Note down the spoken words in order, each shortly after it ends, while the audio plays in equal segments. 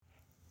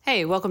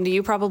Hey, welcome to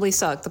You Probably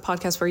Suck, the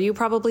podcast where you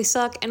probably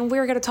suck, and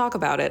we're going to talk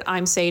about it.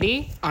 I'm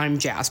Sadie. I'm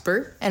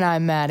Jasper. And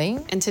I'm Maddie.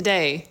 And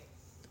today,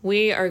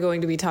 we are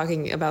going to be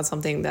talking about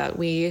something that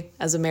we,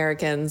 as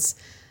Americans,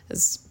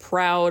 as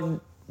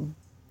proud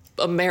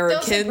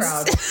Americans...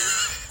 Proud.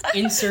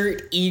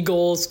 Insert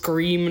eagle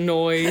scream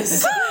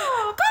noise.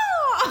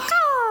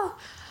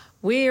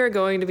 We are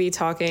going to be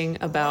talking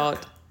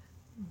about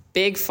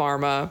Big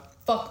Pharma.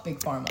 Fuck Big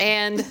Pharma.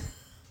 And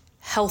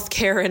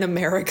healthcare in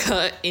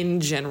America in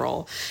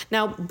general.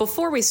 Now,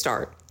 before we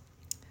start,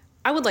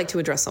 I would like to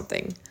address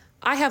something.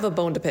 I have a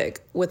bone to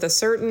pick with a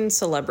certain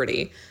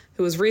celebrity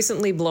who was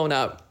recently blown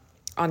up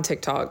on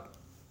TikTok,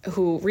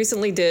 who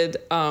recently did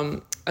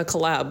a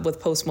collab with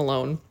Post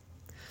Malone.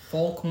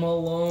 Folk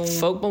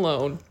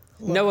Malone.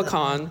 Noah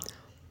Khan.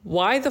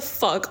 Why the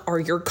fuck are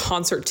your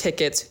concert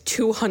tickets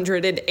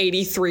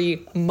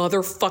 $283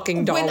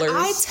 motherfucking dollars? When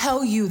I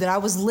tell you that I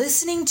was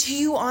listening to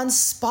you on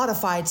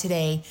Spotify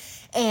today,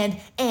 and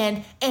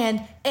I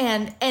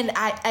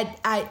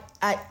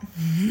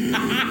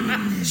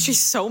She's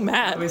so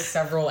mad. With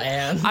several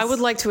ands. I would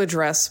like to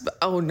address,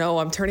 oh no,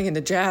 I'm turning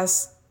into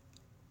jazz.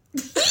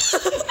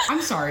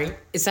 I'm sorry.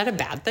 Is that a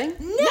bad thing?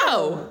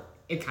 No.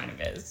 It kind of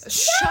is.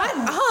 Shut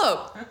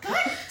up. God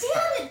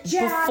damn it,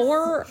 Jazz.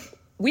 Before,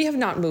 we have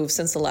not moved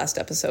since the last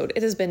episode.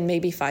 It has been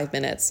maybe 5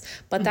 minutes,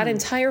 but that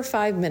entire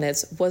 5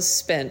 minutes was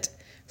spent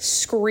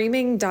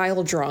screaming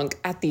dial drunk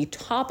at the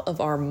top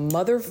of our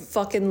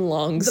motherfucking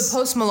lungs. The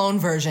Post Malone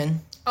version.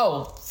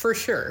 Oh, for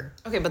sure.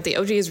 Okay, but the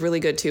OG is really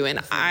good too,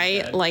 and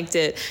I liked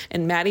it.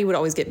 And Maddie would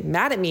always get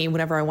mad at me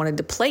whenever I wanted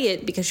to play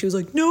it because she was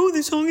like, "No,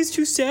 the song is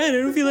too sad. I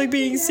don't feel like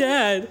being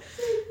sad."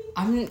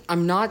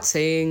 I'm not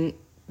saying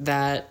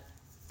that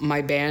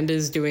my band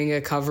is doing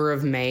a cover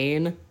of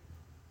Maine,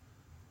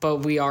 but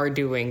we are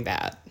doing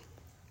that.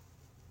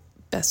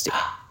 Bestie.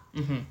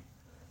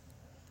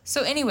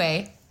 So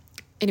anyway,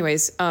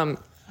 Anyways, I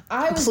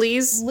was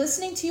please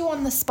listening to you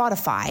on the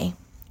Spotify,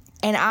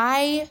 and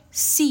I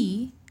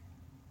see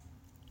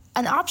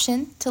an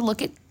option to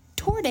look at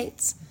tour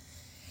dates.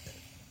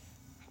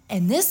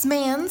 And this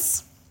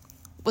man's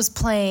was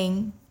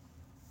playing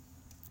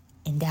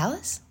in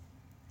Dallas,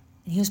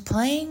 and he was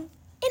playing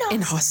in Austin.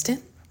 in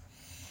Austin.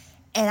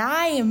 And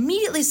I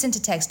immediately sent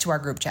a text to our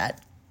group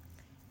chat.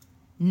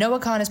 Noah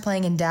Khan is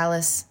playing in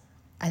Dallas,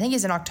 I think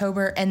it's in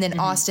October, and then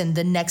Austin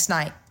the next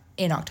night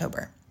in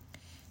October.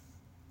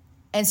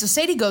 And so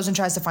Sadie goes and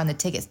tries to find the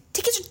tickets.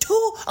 Tickets are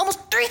almost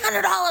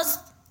 $300.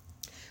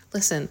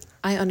 Listen,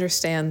 I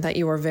understand that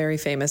you are very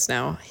famous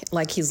now.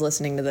 Like he's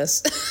listening to this.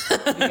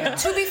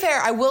 To be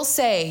fair, I will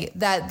say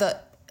that the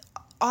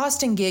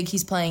Austin gig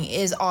he's playing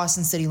is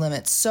Austin City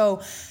Limits.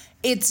 So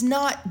it's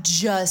not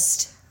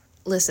just...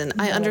 Listen,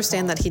 I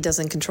understand that he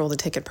doesn't control the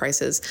ticket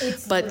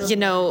prices, but you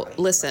know,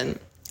 listen,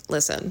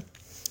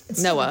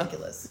 It's Noah,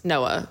 ridiculous.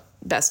 Noah,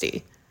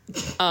 bestie,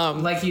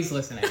 Like he's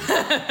listening.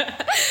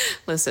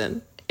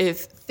 listen,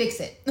 if Fix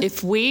it.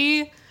 if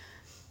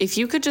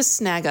you could just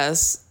snag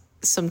us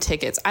some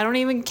tickets, I don't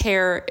even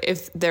care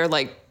if they're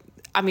like,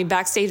 I mean,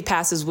 backstage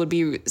passes would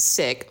be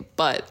sick,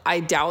 but I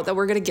doubt that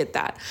we're gonna get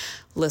that.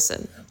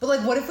 Listen, But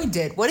like, what if we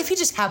did? What if he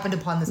just happened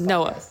upon this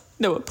podcast?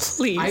 Noah,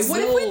 please. What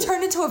if we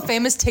turned into a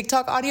famous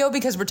TikTok audio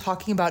because we're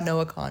talking about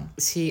Noah Khan?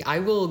 See, I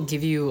will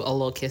give you a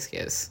little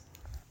kiss.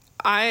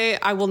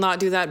 I will not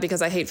do that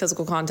because I hate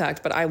physical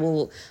contact, but I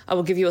will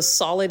give you a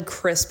solid,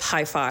 crisp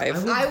high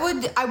five. I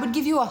would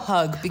give you a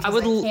hug because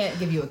I can't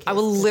give you a kiss. I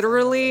will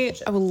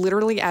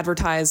literally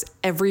advertise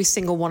every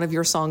single one of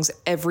your songs,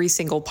 every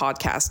single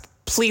podcast.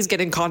 Please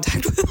get in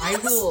contact with us.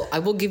 I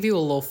will give you a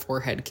little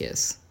forehead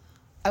kiss.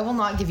 I will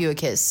not give you a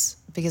kiss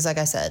because, like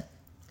I said,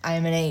 I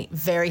am in a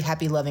very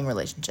happy, loving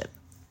relationship.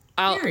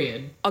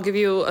 Period. I'll give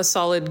you a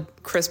solid,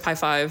 crisp high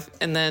five,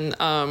 and then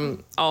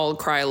I'll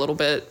cry a little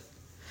bit.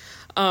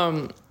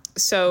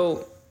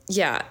 So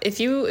yeah, if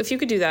you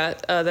could do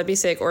that, that'd be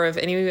sick. Or if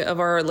any of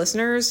our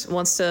listeners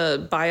wants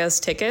to buy us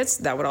tickets,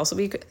 that would also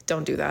be good.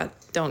 Don't do that.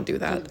 Don't do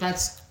that.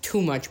 That's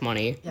too much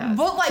money. Yeah.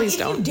 But like, Please if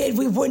don't. you did,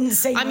 we wouldn't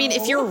say I mean,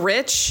 if you're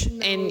rich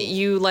and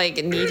you like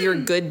need your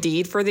good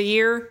deed for the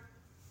year,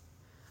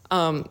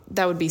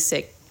 that would be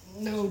sick.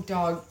 No,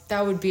 dog.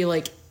 That would be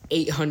like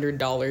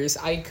 $800.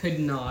 I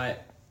could not.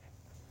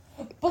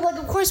 But like,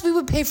 of course, we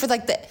would pay for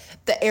like the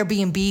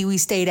Airbnb we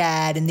stayed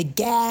at and the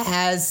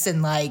gas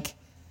and like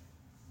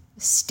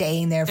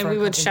staying there for. And we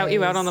would shout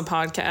you out on the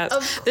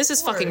podcast. This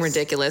is fucking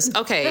ridiculous.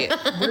 Okay,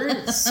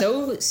 We're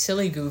so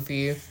silly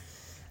goofy.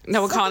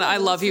 Noah Khan, I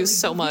love you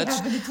so much.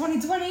 Happened in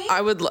 2020.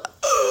 I would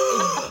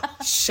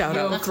shout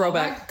out,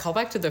 throwback. Call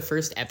back to the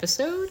first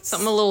episode.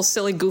 Something a little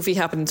silly, goofy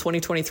happened in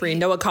 2023.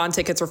 Noah Khan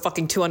tickets are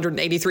fucking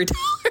 $283.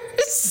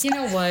 You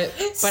know what?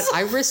 But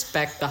I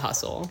respect the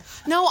hustle.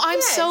 No,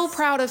 I'm so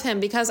proud of him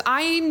because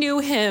I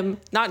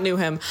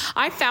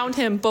I found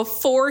him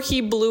before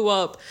he blew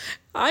up.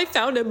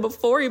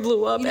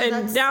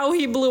 And now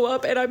he blew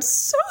up, and I'm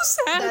so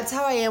sad. That's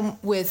how I am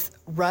with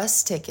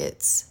Russ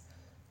tickets.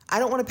 I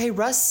don't want to pay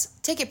Russ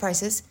ticket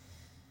prices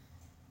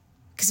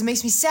because it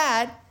makes me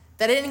sad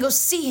that I didn't go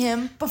see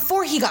him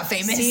before he got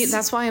famous. See,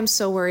 that's why I'm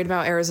so worried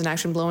about Eras in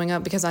Action blowing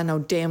up, because I know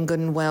damn good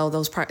and well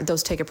those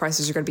ticket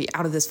prices are going to be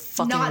out of this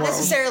fucking Not world.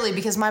 necessarily,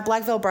 because my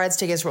Black Veil Brides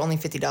tickets were only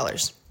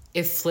 $50.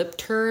 If Flip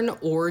Turn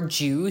or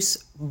Juice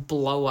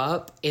blow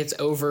up, it's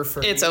over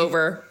for It's me.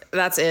 over.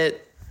 That's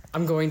it.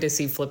 I'm going to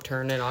see Flip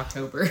Turn in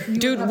October.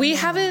 Dude, we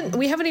haven't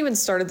even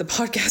started the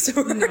podcast.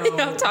 We're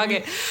already out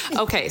talking.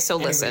 Okay, so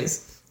listen.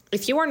 Anyways.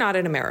 If you are not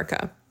in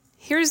America,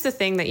 here's the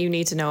thing that you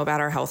need to know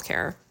about our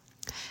healthcare.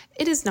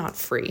 It is not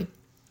free,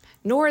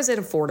 nor is it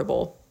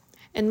affordable.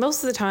 And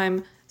most of the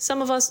time,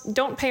 some of us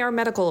don't pay our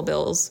medical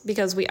bills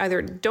because we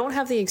either don't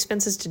have the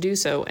expenses to do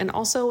so, and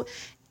also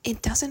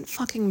it doesn't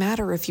fucking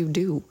matter if you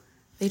do.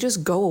 They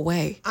just go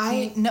away.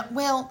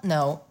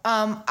 No.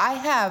 I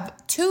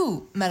have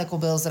 2 medical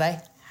bills that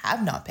I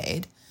have not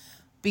paid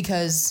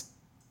because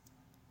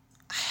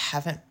I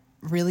haven't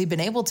really been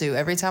able to.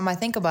 Every time I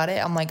think about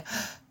it, I'm like,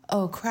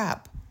 oh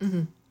crap.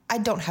 Mm-hmm. I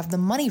don't have the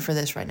money for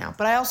this right now.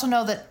 But I also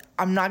know that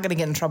I'm not going to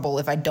get in trouble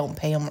if I don't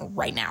pay them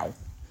right now.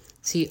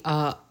 See,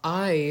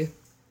 I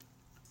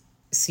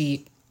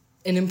see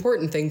an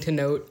important thing to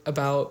note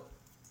about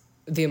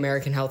the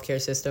American healthcare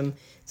system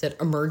is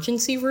that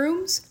emergency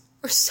rooms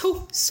are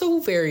so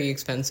very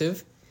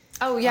expensive.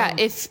 Oh yeah,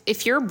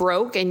 if you're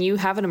broke and you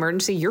have an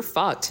emergency, you're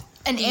fucked.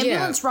 An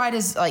ambulance ride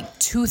is like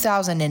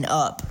 $2,000 and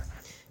up.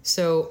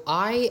 So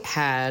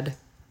I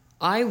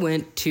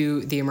went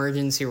to the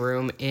emergency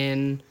room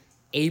in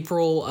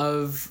April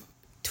of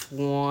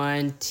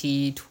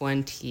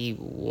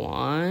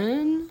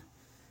 2021.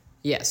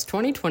 Yes,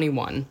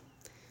 2021.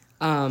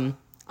 I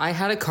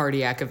had a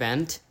cardiac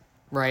event,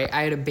 right?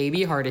 I had a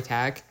baby heart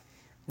attack,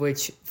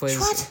 which was...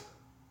 What?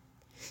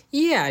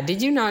 Yeah,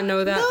 did you not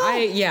know that? No.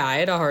 I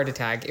had a heart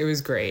attack. It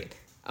was great.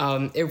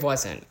 It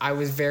wasn't. I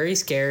was very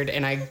scared,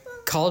 and I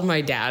called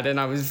my dad, and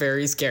I was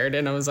very scared,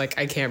 and I was like,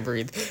 I can't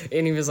breathe.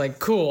 And he was like,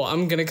 cool,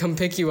 I'm gonna come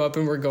pick you up,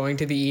 and we're going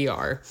to the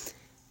ER.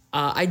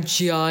 I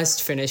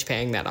just finished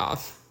paying that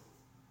off.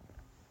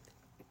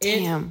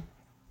 Damn.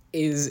 It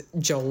is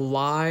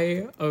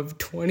July of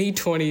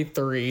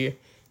 2023,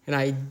 and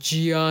I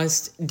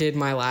just did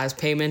my last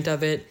payment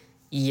of it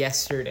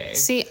yesterday.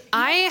 See,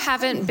 I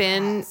haven't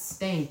been...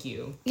 Thank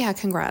you. Yeah,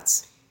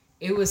 congrats.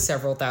 It was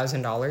several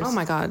 $1,000s. Oh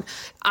my God.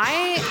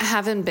 I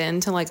haven't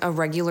been to like a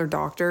regular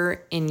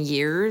doctor in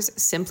years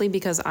simply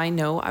because I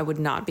know I would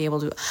not be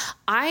able to.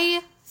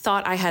 I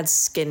thought I had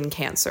skin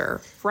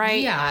cancer,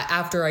 right? Yeah,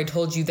 after I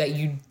told you that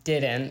you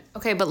didn't.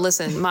 Okay, but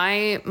listen,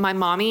 my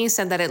mommy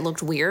said that it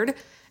looked weird.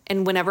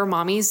 And whenever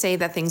mommies say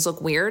that things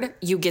look weird,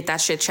 you get that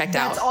shit checked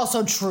That's out.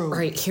 also true.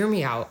 Right, hear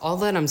me out. All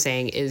that I'm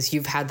saying is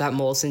you've had that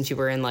mole since you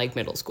were in like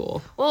middle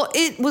school. Well,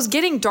 it was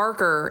getting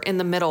darker in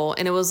the middle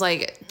and it was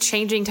like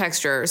changing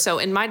texture. So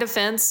in my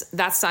defense,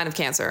 that's sign of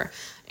cancer.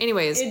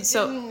 Anyways, It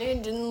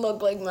didn't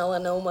look like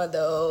melanoma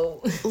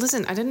though.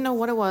 listen, I didn't know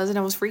what it was and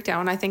I was freaked out,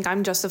 and I think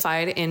I'm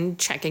justified in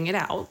checking it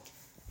out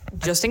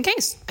just in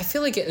case. I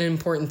feel like an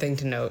important thing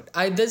to note.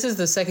 This is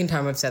the second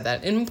time I've said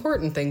that. An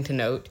important thing to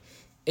note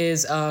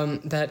is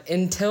that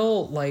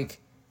until like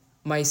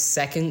my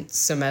second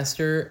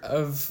semester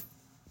of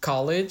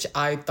college,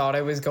 I thought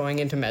I was going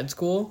into med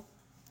school.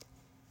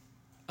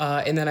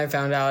 And then I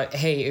found out,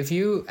 hey, if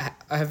you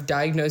have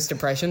diagnosed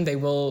depression, they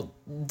will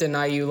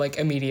deny you like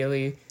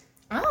immediately.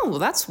 Oh,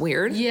 that's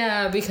weird.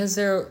 Yeah, because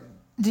they're...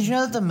 Did you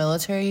know that the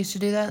military used to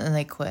do that and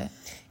they quit?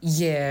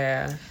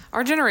 Yeah.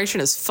 Our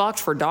generation is fucked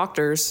for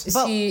doctors.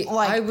 But, See,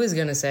 like- I was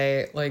gonna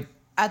say, like...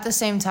 At the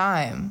same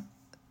time,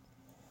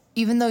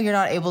 even though you're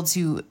not able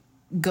to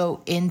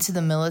go into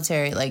the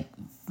military like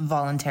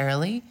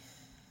voluntarily,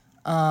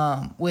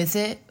 with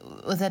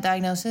that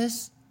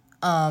diagnosis,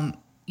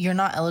 you're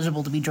not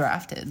eligible to be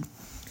drafted.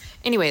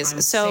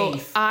 Anyways, so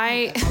safe.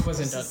 I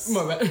wasn't done.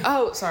 My bad.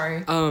 Oh,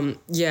 sorry.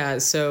 Yeah,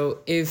 so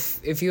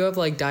if you have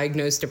like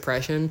diagnosed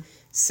depression,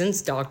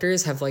 since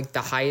doctors have like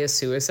the highest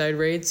suicide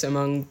rates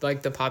among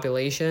like the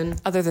population,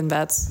 Other than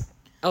vets.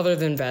 other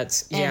than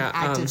vets, And yeah,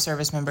 active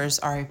service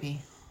members, RIP.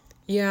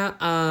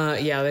 yeah,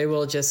 they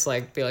will just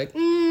like be like,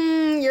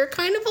 you're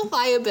kind of a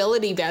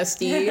liability,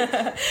 bestie.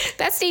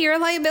 Bestie, you're a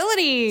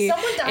liability.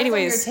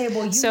 Anyways,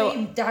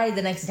 so die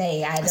the next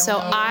day. I don't So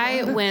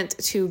I went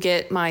to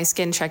get my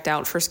skin checked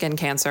out for skin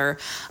cancer.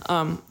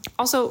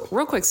 Also,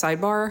 real quick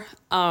sidebar.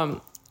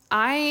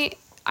 I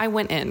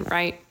went in,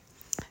 right?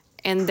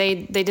 And they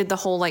did the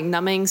whole like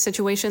numbing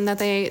situation that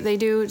they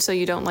do so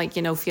you don't like,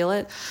 feel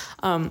it.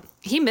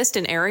 He missed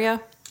an area.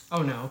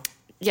 Oh no.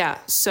 Yeah.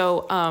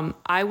 So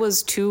I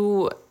was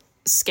too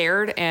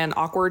scared and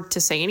awkward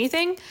to say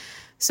anything.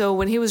 So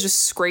when he was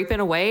just scraping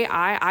away,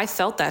 I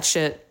felt that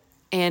shit.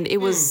 And it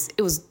was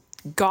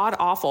god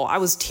awful. I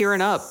was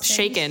tearing up,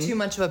 shaking. Too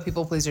much of a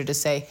people pleaser to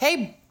say,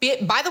 hey,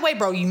 by the way,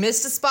 bro, you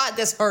missed a spot.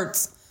 This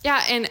hurts.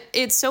 Yeah, and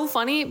it's so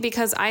funny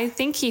because I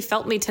think he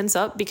felt me tense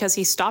up because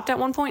he stopped at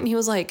one point and he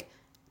was like,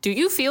 do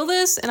you feel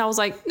this? And I was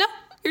like, no,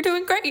 you're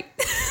doing great.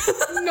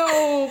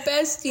 No,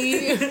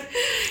 bestie.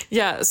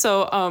 Yeah,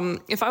 so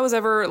if I was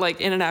ever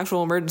like in an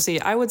actual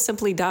emergency, I would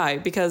simply die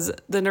because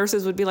the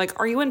nurses would be like,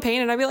 "Are you in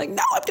pain?" And I'd be like,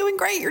 "No, I'm doing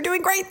great. You're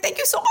doing great. Thank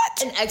you so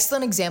much." An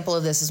excellent example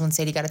of this is when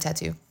Sadie got a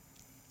tattoo.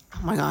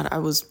 Oh my God, I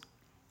was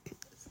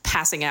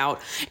passing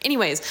out.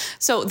 Anyways,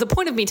 so the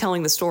point of me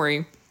telling the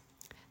story,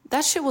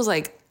 that shit was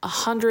like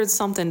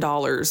 $100-something.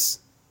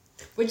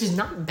 Which is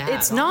not bad.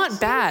 It's not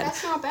bad.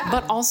 That's not bad.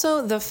 But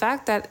also the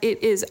fact that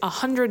it is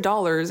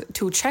 $100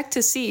 to check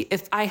to see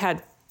if I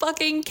had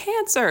fucking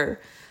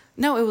cancer.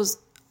 No, it was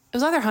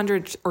either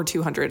 100 or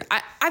 200.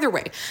 Either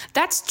way,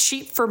 that's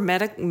cheap for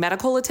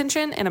medical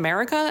attention in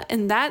America,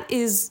 and that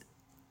is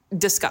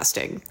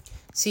disgusting.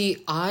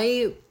 See,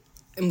 I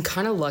am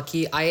kind of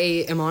lucky.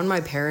 I am on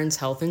my parents'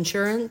 health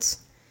insurance,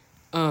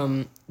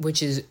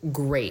 which is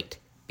great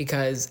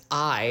because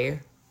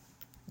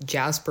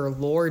Jasper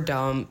Lore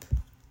Dump.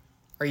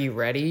 Are you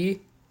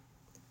ready?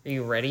 Are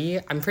you ready?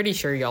 I'm pretty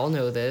sure y'all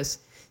know this.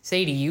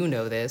 Sadie, you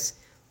know this.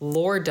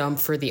 Lore dump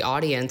for the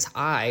audience.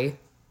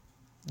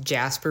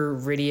 Jasper,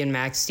 Riddy, and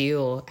Max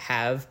Steel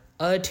have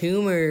a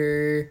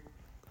tumor.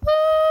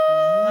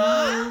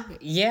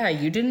 Yeah,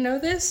 you didn't know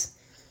this?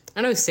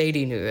 I know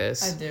Sadie knew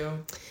this. I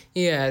do.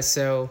 Yeah,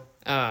 so,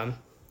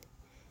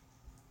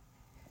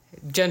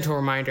 gentle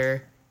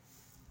reminder.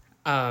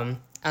 I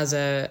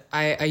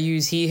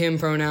use he, him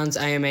pronouns.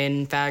 I am,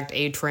 in fact,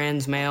 a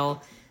trans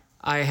male.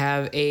 I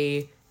have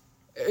it's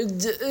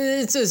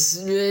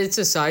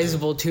a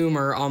sizable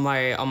tumor on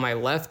my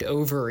left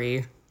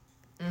ovary.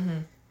 Mm-hmm.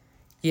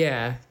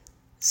 Yeah.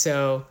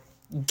 So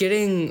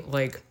getting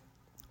like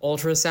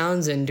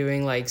ultrasounds and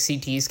doing like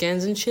CT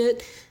scans and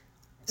shit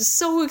is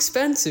so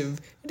expensive.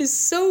 It is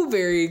so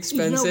very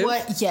expensive. You know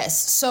what?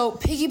 Yes. So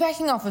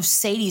piggybacking off of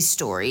Sadie's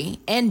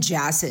story and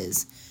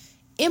Jazz's,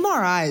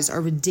 MRIs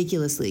are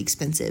ridiculously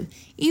expensive,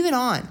 even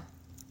on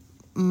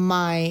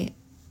my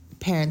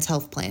parents'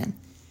 health plan.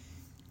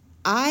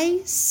 I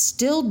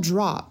still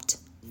dropped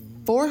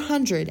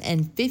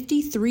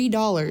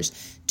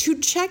 $453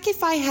 to check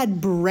if I had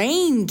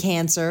brain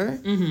cancer.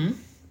 Mm-hmm.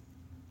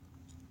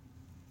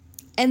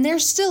 And they're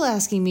still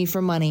asking me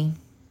for money.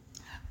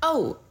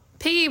 Oh,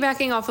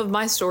 piggybacking off of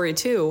my story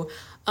too,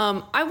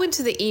 I went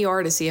to the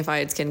ER to see if I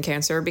had skin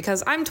cancer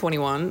because I'm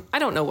 21. I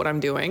don't know what I'm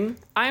doing.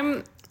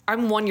 I'm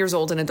 1 year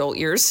old in adult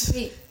years.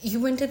 Wait, you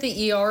went to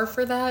the ER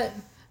for that?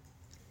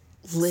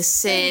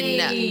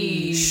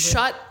 Listen,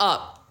 shut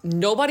up.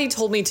 Nobody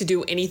told me to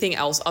do anything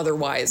else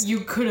otherwise.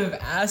 You could have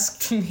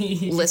asked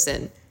me.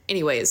 Listen,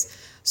 anyways,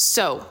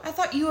 so. I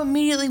thought you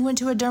immediately went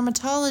to a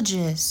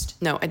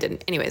dermatologist. No, I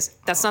didn't. Anyways,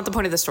 that's not the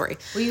point of the story.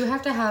 Well, you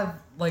have to have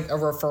like a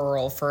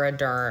referral for a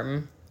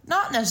derm.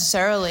 Not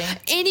necessarily.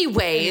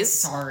 Anyways.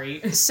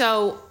 Sorry.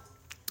 So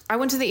I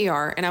went to the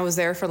ER and I was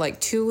there for like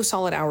 2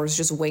 solid hours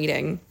just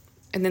waiting.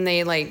 And then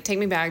they like take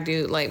me back,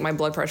 do like my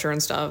blood pressure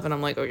and stuff. And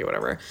I'm like, okay,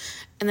 whatever.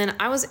 And then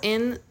I was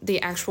in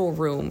the actual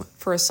room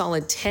for a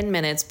solid 10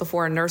 minutes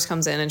before a nurse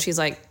comes in and she's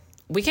like,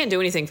 we can't do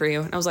anything for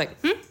you. And I was like,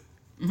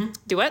 Mm-hmm.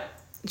 Do what?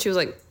 And she was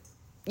like,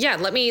 yeah,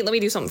 let me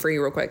do something for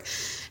you real quick.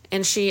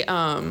 And she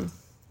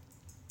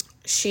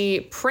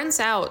prints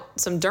out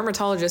some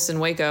dermatologists in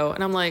Waco.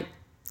 And I'm like,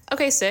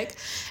 okay, sick.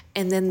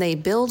 And then they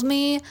billed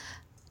me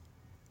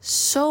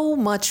so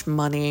much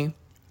money.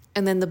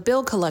 And then the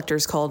bill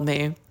collectors called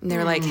me and they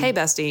were like, hey,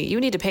 bestie,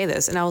 you need to pay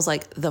this. And I was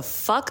like, the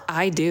fuck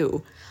I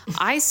do.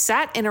 I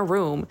sat in a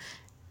room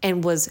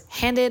and was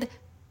handed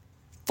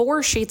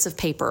 4 sheets of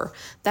paper.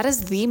 That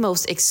is the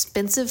most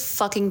expensive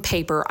fucking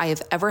paper I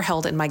have ever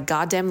held in my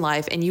goddamn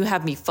life. And you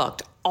have me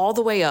fucked all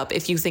the way up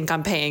if you think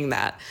I'm paying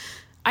that.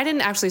 I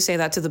didn't actually say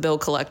that to the bill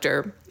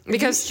collector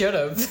because should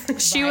have.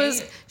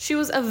 She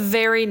was a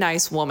very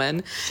nice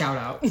woman. Shout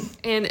out.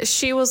 And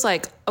she was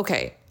like,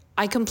 okay,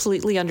 I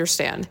completely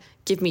understand.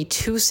 Give me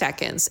 2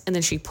 seconds. And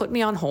then she put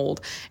me on hold.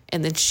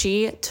 And then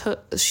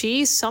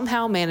she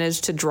somehow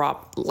managed to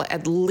drop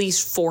at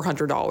least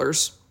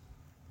 $400.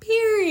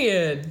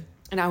 Period.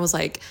 And I was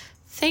like,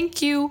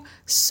 thank you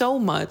so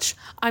much.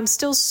 I'm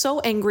still so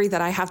angry that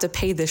I have to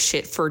pay this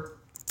shit for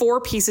 4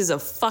 pieces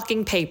of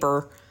fucking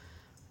paper,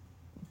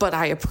 but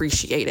I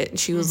appreciate it. And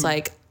she was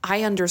like,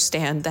 I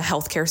understand the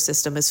healthcare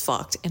system is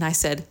fucked. And I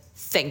said,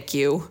 thank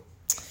you.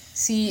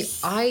 See,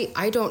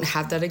 I don't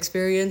have that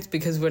experience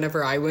because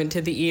whenever I went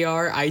to the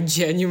ER, I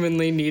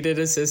genuinely needed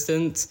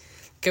assistance.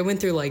 Like, I went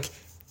through like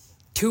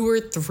 2 or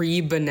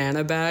 3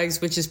 banana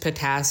bags, which is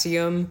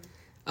potassium,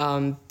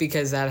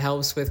 because that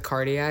helps with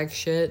cardiac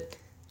shit.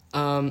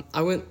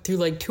 I went through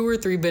like 2 or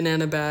 3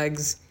 banana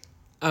bags,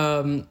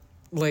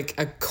 like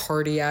a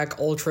cardiac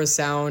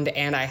ultrasound,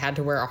 and I had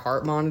to wear a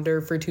heart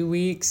monitor for 2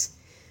 weeks,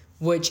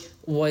 which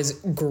was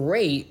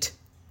great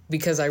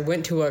because I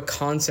went to a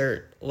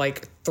concert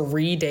like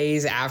 3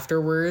 days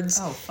afterwards.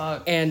 Oh,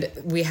 fuck. And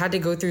we had to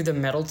go through the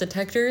metal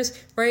detectors,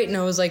 right? And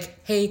I was like,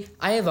 hey,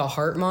 I have a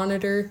heart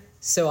monitor,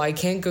 so I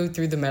can't go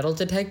through the metal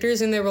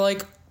detectors. And they were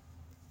like,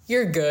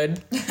 you're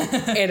good.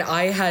 And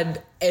I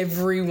had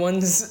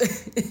everyone's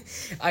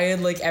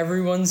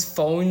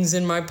phones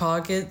in my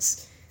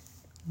pockets.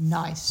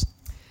 Nice.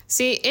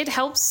 See, it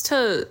helps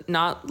to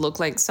not look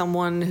like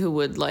someone who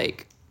would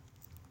like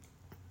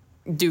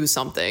do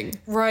something.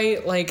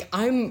 Right, like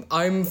I'm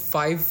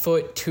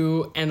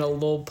 5'2" and a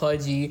little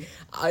pudgy.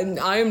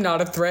 I'm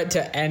not a threat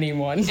to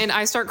anyone. And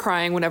I start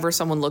crying whenever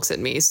someone looks at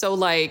me. So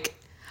like,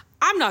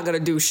 I'm not gonna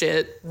do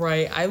shit.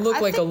 Right, I look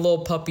like a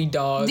little puppy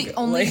dog. The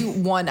only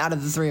Like, one out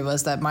of the three of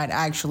us that might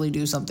actually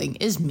do something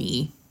is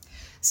me.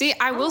 See,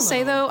 I will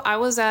say though, I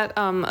was at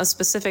a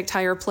specific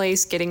tire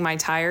place getting my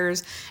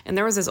tires, and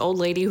there was this old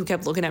lady who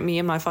kept looking at me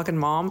and my fucking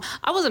mom.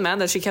 I wasn't mad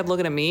that she kept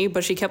looking at me,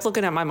 but she kept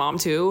looking at my mom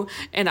too.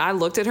 And I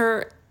looked at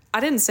her.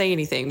 I didn't say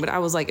anything, but I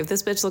was like, if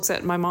this bitch looks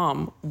at my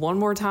mom one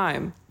more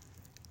time,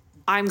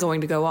 I'm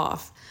going to go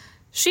off.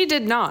 She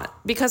did not,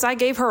 because I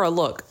gave her a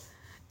look.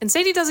 And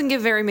Sadie doesn't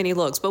give very many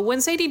looks, but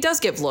when Sadie does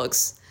give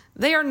looks,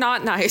 they are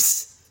not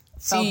nice.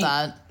 Felt See,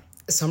 that.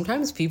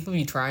 sometimes people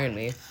be trying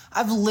me.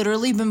 I've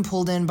literally been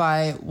pulled in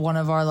by one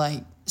of our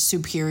like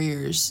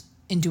superiors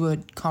into a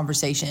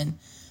conversation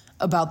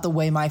about the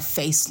way my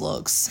face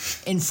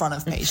looks in front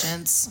of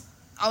patients.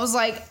 I was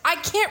like, I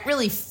can't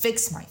really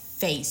fix my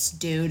face,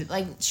 dude.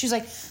 Like, she's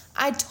like,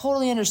 I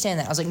totally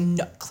understand that. I was like,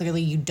 no,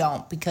 clearly you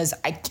don't, because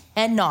I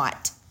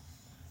cannot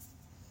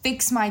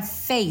fix my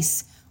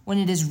face when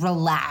it is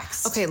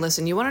relaxed. Okay,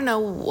 listen, you want to know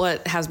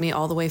what has me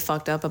all the way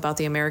fucked up about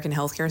the American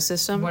healthcare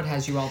system? What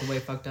has you all the way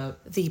fucked up?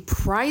 The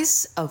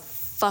price of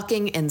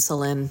fucking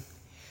insulin.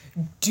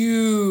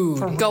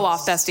 Dude, Go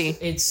off, bestie.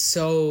 it's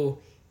so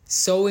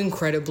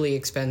incredibly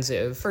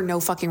expensive. For no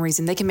fucking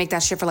reason. They can make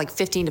that shit for like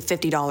 $15 to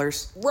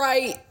 $50.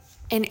 Right.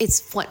 And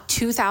it's what,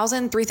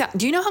 2,000, 3,000?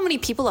 Do you know how many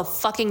people have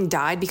fucking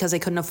died because they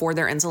couldn't afford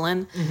their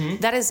insulin?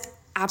 That is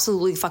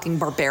absolutely fucking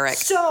barbaric.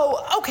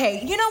 So, okay,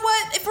 you know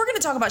what? If we're going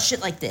to talk about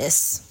shit like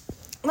this,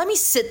 let me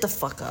sit the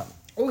fuck up.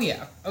 Oh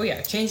yeah.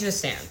 Change the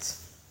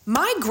stance.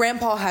 My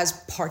grandpa has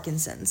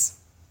Parkinson's.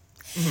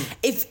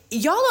 If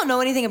y'all don't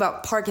know anything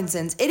about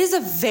Parkinson's, it is a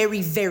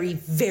very, very,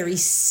 very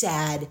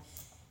sad,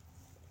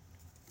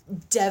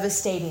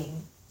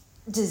 devastating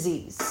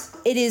disease.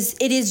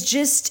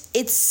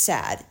 It's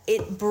sad.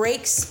 It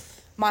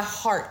breaks my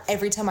heart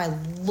every time I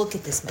look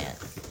at this man.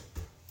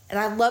 And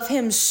I love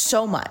him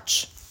so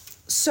much.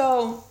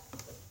 So,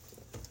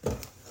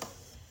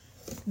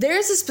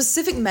 there's a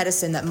specific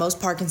medicine that most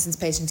Parkinson's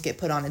patients get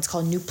put on. It's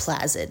called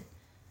Nuplazid.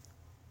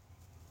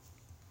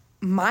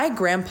 My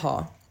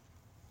grandpa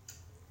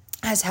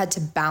has had to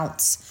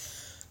bounce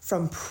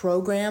from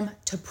program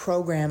to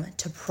program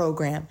to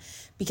program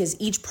because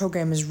each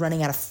program is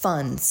running out of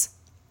funds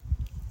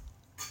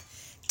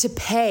to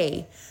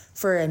pay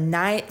for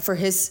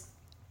his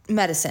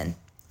medicine.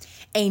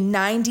 A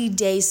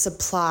 90-day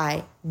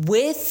supply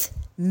with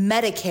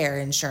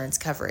Medicare insurance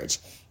coverage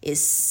is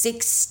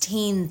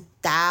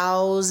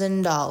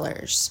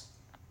 $16,000.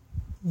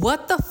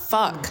 What the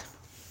fuck?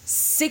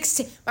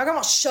 My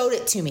grandma showed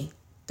it to me,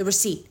 the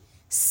receipt.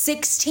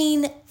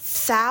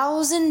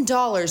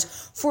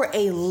 $16,000 for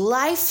a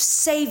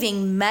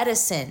life-saving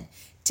medicine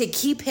to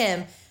keep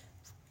him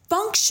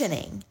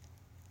functioning.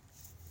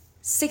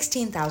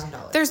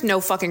 $16,000. There's no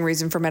fucking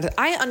reason for medicine.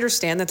 I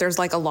understand that there's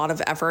like a lot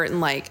of effort and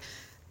like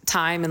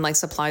time and like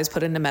supplies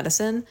put into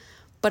medicine.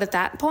 But at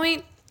that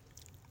point,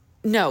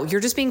 no,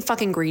 you're just being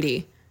fucking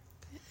greedy.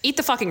 Eat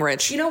the fucking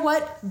rich. You know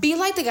what? Be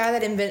like the guy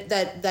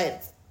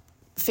that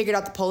figured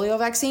out the polio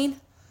vaccine.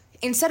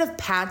 Instead of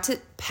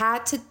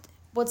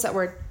what's that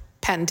word?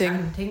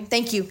 Patenting.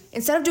 Thank you.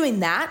 Instead of doing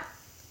that,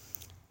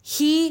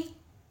 he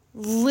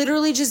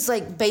literally just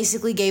like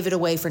basically gave it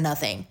away for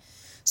nothing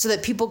so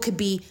that people could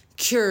be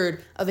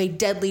cured of a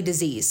deadly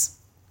disease.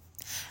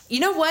 You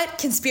know what?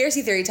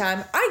 Conspiracy theory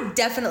time. I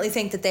definitely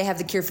think that they have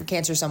the cure for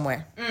cancer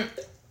somewhere.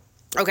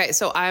 Okay,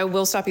 so I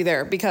will stop you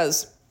there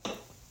because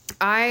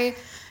I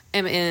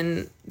am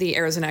in the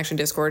Arrows in Action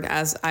Discord,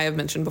 as I have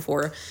mentioned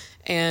before,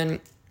 and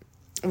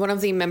one of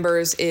the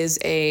members is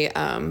a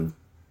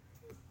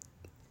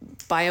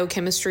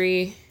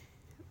biochemistry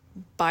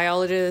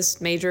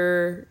biologist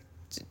major.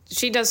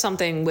 She does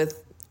something with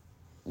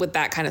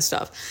that kind of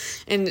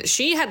stuff, and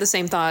she had the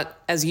same thought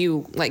as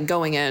you, like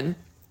going in.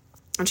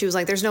 And she was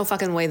like, there's no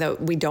fucking way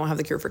that we don't have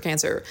the cure for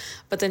cancer.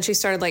 But then she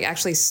started like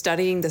actually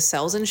studying the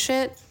cells and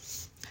shit.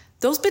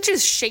 Those bitches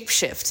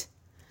shapeshift.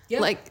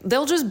 Yep. Like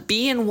they'll just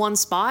be in one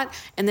spot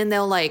and then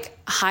they'll like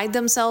hide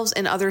themselves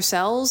in other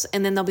cells.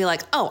 And then they'll be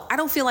like, oh, I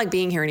don't feel like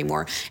being here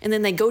anymore. And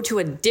then they go to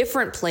a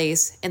different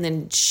place and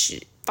then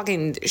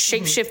fucking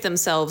shapeshift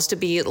themselves to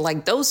be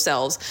like those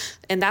cells.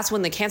 And that's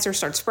when the cancer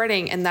starts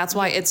spreading. And that's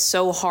why it's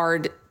so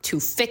hard to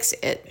fix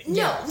it.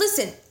 No,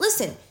 listen.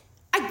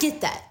 I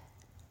get that.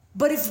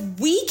 But if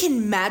we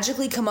can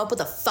magically come up with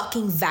a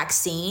fucking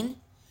vaccine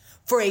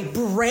for a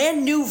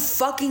brand new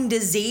fucking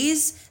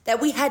disease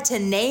that we had to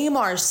name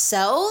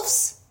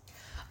ourselves.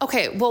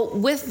 Okay, well,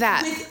 with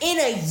that, Within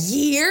a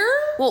year?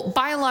 well,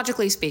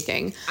 biologically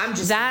speaking,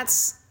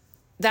 that's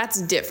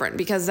different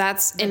because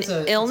that's an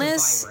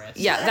illness. virus.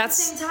 Yeah, But at the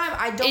same time,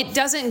 I don't. It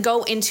doesn't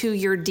go into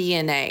your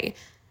DNA.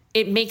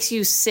 it makes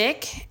you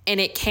sick and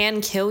it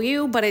can kill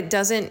you, but it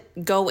doesn't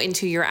go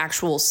into your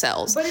actual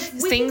cells. But if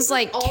we things can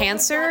like put all of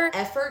cancer, that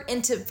effort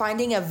into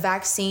finding a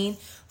vaccine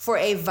for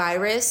a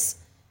virus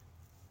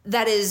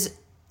that is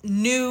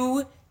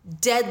new,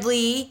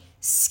 deadly,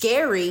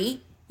 scary,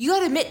 you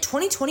gotta admit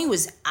 2020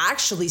 was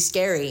actually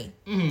scary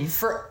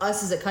for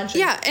us as a country.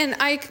 yeah, and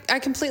I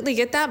completely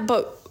get that,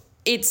 but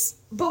it's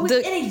But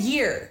within a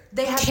year,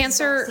 they have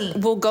cancer this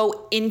vaccine. will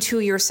go into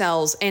your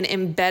cells and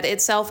embed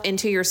itself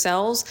into your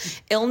cells.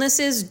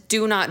 Illnesses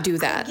do not do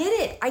that.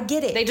 I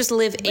get it. They just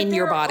live But in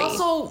your there are body.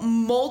 also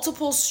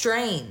multiple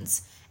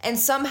strains, and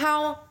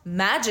somehow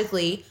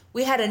magically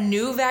we had a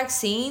new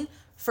vaccine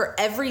for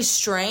every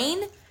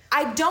strain.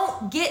 I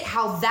don't get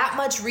how that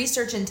much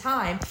research and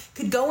time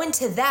could go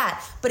into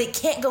that, but it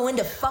can't go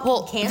into fucking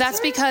Well, cancer. that's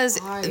because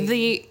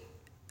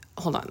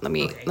hold on, let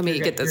me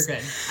get this. You're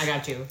good. I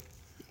got you.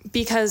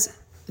 Because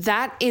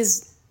that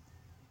is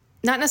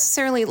not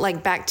necessarily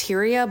like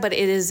bacteria, but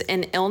it is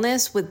an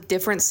illness with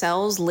different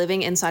cells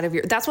living inside of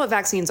that's what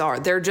vaccines are.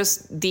 They're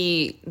just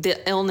the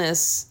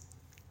illness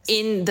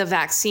in the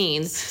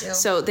vaccine.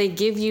 So they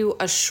give you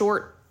a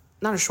small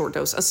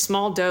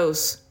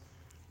dose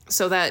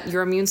so that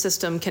your immune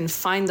system can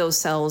find those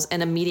cells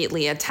and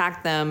immediately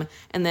attack them,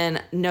 and then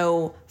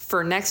know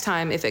for next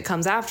time if it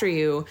comes after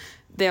you,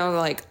 they're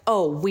like,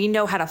 oh, we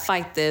know how to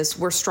fight this.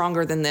 We're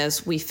stronger than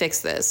this. We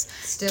fix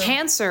this.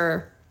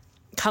 Cancer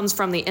comes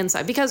from the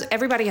inside because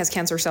everybody has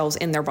cancer cells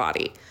in their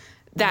body.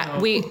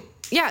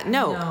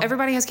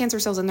 Everybody has cancer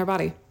cells in their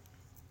body.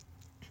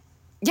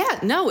 Yeah,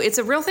 no, it's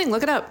a real thing.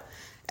 Look it up.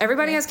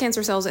 Everybody has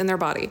cancer cells in their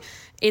body.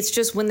 It's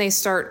just when they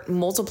start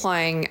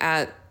multiplying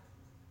at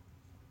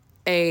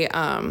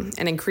an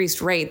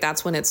increased rate,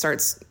 that's when it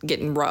starts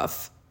getting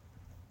rough.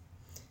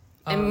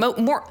 And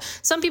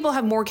some people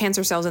have more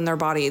cancer cells in their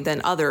body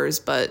than others,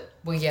 but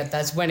Well, yeah,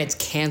 that's when it's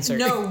cancer.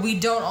 No, we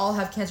don't all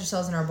have cancer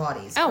cells in our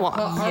bodies. Oh, well,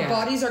 Our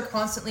bodies are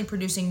constantly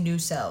producing new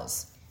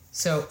cells,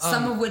 So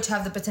some of which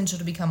have the potential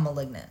to become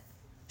malignant.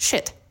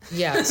 shit.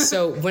 yeah,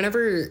 so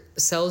whenever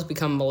cells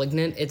become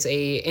malignant, it's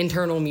a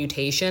internal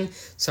mutation.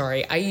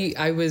 Sorry,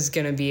 I was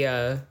gonna be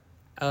a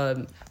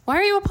Why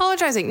are you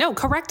apologizing? No,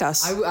 correct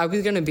us. I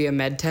was gonna be a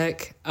med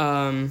tech,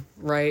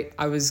 right?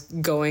 I was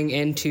going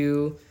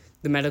into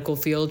the medical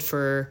field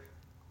for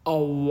a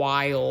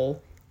while,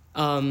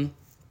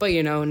 but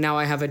now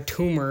I have a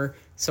tumor,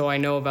 so I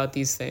know about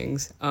these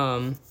things.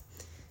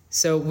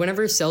 So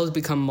whenever cells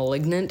become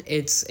malignant,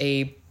 it's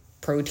a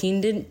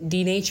protein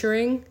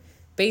denaturing,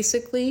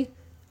 basically.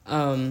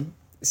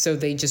 So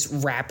they just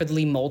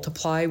rapidly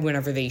multiply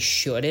whenever they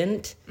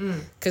shouldn't.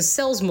 Because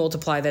cells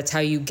multiply, that's how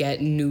you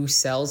get new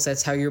cells.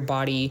 That's how your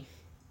body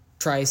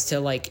tries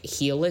to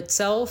heal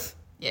itself.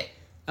 Yeah.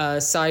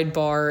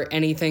 Sidebar,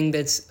 anything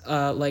that's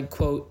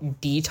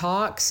quote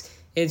detox,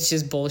 it's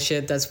just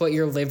bullshit. That's what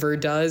your liver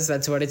does.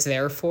 That's what it's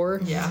there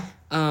for. Yeah.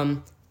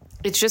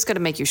 It's just gonna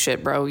make you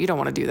shit, bro. You don't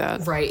want to do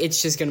that. Right,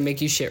 it's just gonna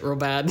make you shit real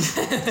bad.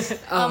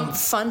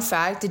 Fun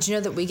fact, did you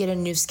know that we get a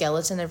new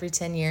skeleton every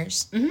 10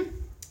 years? Mm-hmm.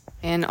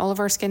 And all of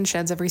our skin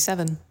sheds every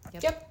 7.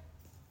 Yep.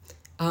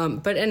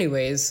 But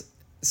anyways,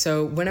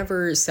 so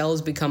whenever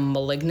cells become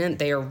malignant,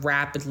 they are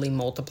rapidly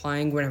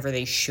multiplying whenever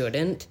they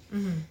shouldn't.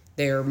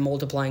 They are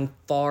multiplying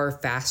far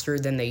faster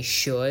than they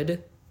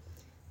should.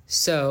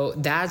 So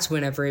that's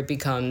whenever it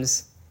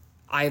becomes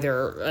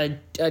either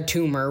a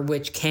tumor,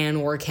 which can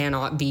or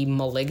cannot be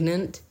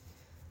malignant.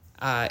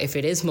 If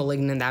it is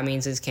malignant, that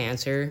means it's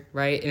cancer,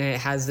 right? And it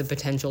has the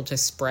potential to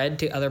spread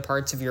to other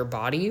parts of your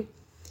body.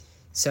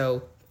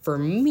 So for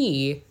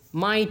me,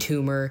 my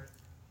tumor,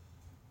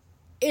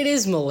 it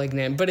is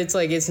malignant, but it's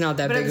not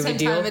that But big at the of a same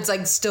deal. time,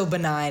 it's still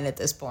benign at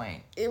this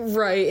point.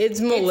 Right, it's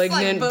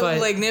malignant, it's but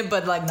malignant,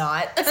 but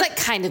not.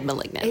 It's kind of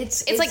malignant.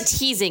 It's like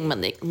teasing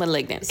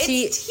malignant.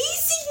 See- It's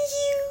teasing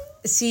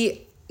you.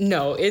 see,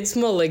 no, it's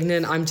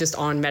malignant. I'm just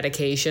on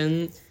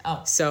medication.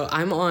 Oh. So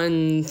I'm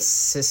on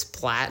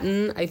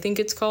cisplatin, I think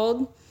it's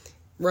called,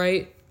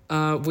 right?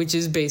 Which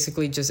is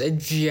basically just a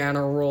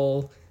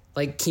general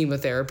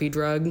chemotherapy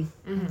drug.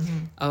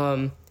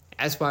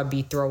 That's why I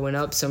be throwing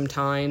up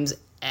sometimes.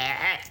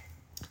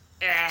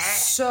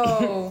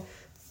 So,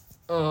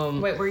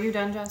 Wait, were you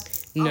done,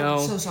 Jess? No.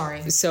 so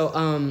sorry.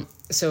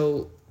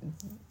 So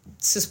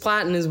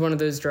cisplatin is one of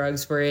those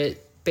drugs where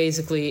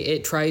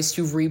it tries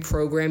to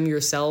reprogram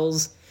your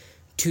cells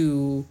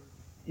to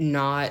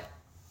not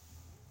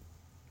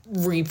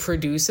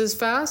reproduce as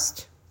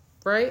fast,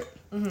 right?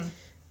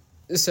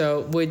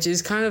 So, which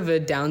is kind of a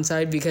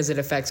downside because it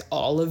affects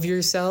all of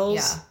your cells.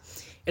 Yeah.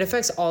 It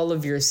affects all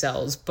of your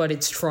cells, but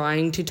it's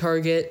trying to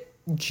target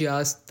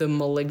just the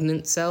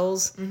malignant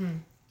cells.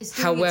 It's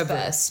doing However,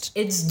 its best.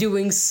 it's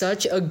doing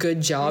such a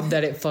good job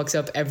that it fucks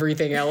up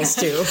everything else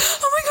too.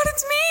 Oh my god,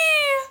 it's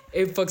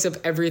me! It fucks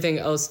up everything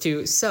else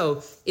too.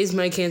 So, is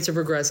my cancer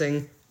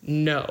progressing?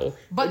 No.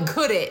 But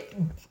could it?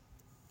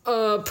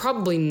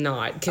 Probably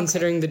not,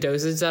 considering the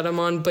dosage that I'm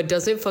on. But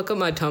does it fuck up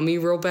my tummy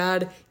real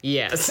bad?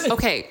 Yes.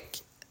 Okay,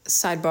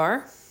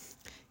 sidebar.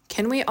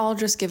 Can we all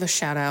just give a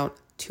shout out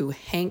to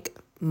Hank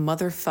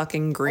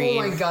motherfucking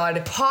Green. Oh my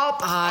God.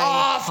 Pop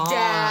off,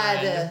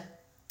 Dad.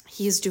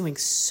 He's doing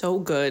so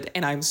good,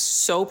 and I'm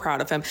so proud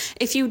of him.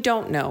 If you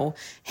don't know,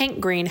 Hank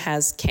Green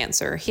has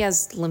cancer. He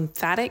has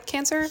lymphatic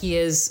cancer. He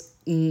is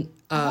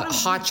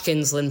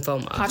Hodgkin's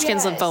lymphoma.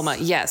 Hodgkin's Yes. lymphoma,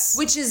 yes.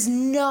 Which is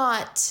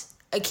not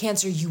a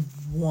cancer you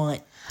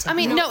want to I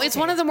mean, no, it's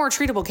one of the more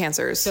treatable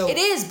cancers. So It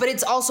is, but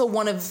it's also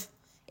one of,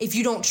 if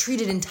you don't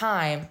treat it in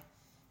time,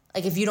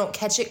 like if you don't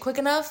catch it quick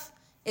enough,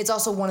 it's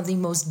also one of the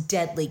most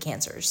deadly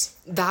cancers.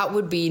 that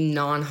would be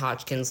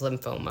non-Hodgkin's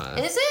lymphoma.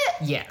 Is it?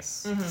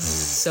 Yes.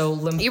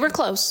 So you were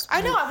close.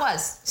 I know I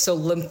was. So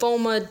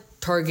lymphoma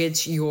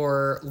targets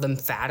your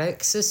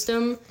lymphatic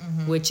system,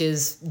 which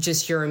is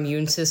just your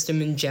immune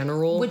system in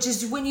general. Which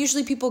is when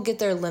usually people get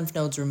their lymph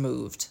nodes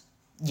removed,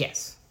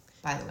 yes.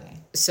 by the way.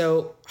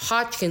 So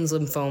Hodgkin's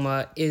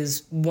lymphoma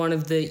is one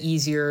of the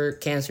easier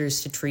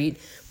cancers to treat,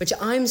 which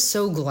I'm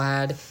so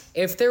glad.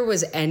 If there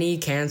was any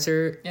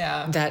cancer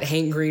that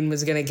Hank Green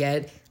was gonna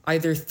get,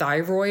 either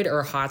thyroid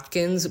or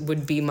Hodgkin's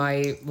would be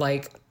my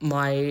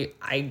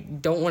I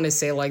don't want to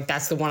say like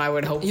that's the one I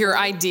would hope. Your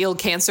ideal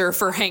cancer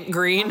for Hank I'm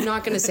Green.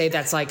 not gonna say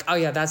that's like, oh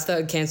yeah, that's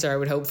the cancer I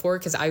would hope for,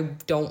 because I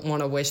don't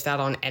want to wish that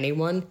on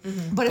anyone.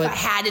 But if I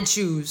had to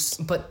choose,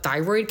 But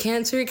thyroid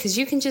cancer, because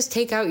you can just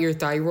take out your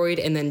thyroid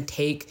and then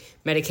take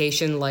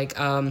medication like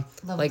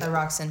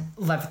levothyroxine.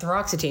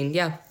 levothyroxetine.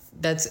 Yeah,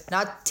 that's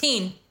Not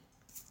teen.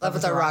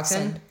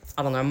 Levothyroxine.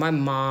 I don't know. My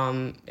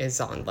mom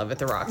is on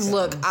levothyroxine.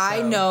 Look,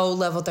 I know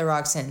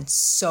levothyroxine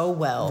so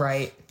well.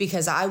 Right.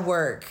 Because I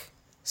work,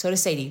 so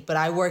does Sadie, but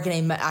I work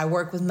I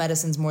work with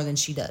medicines more than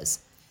she does.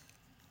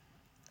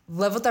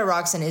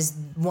 Levothyroxine is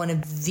one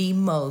of the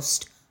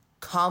most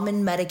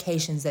common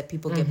medications that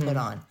people get put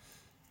on.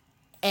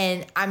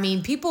 And I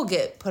mean, people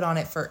get put on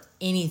it for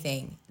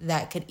anything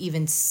that could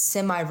even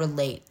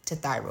semi-relate to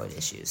thyroid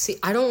issues. See,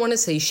 I don't want to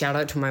say shout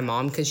out to my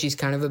mom because she's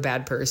kind of a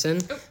bad person,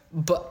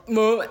 but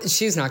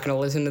she's not going to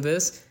listen to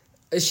this.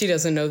 She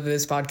doesn't know that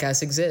this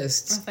podcast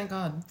exists, Thank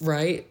God.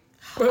 right?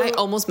 I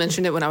almost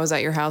mentioned it when I was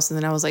at your house, and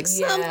then I was like,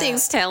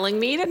 something's telling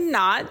me to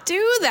not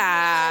do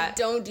that.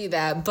 Don't do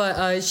that.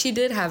 But she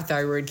did have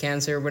thyroid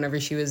cancer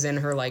whenever she was in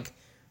her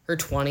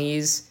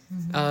 20s,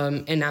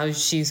 and now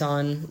she's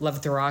on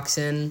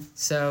levothyroxine,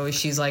 so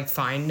she's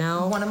fine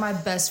now. One of my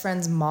best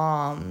friend's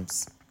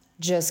moms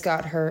just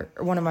got her,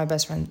 one of my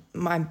best friends,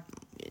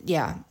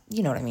 yeah,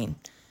 you know what I mean.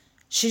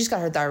 She just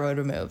got her thyroid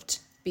removed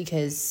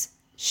because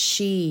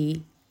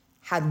she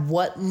had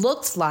what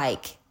looked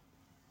like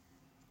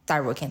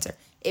thyroid cancer.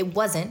 It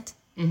wasn't,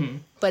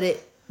 but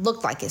it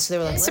looked like it. So they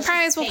were like,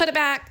 Surprise, we'll put it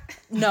back.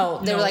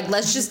 no, they were like,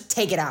 let's just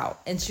take it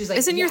out. And she was like,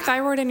 Isn't your "Yeah."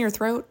 thyroid in your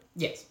throat?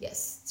 Yes.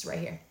 Yes, it's right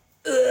here.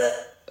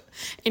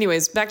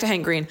 Anyways, back to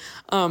Hank Green.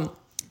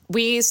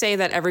 We say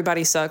that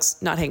everybody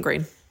sucks, not Hank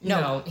Green.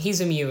 No,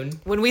 he's immune.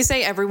 When we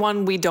say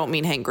everyone, we don't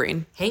mean Hank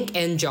Green. Hank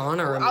and John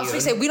are immune. I was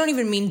gonna say we don't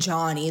even mean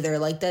John either.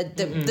 Like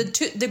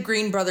the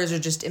Green brothers are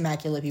just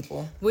immaculate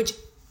people. Which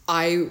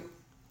I'm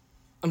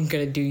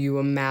gonna do you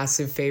a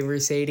massive favor,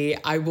 Sadie.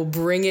 I will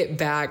bring it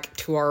back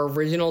to our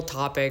original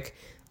topic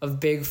of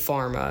Big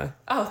Pharma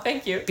Oh,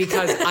 thank you.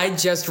 because I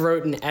just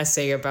wrote an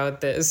essay about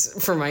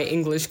this for my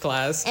English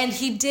class. And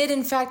he did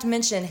in fact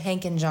mention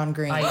Hank and John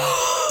Green.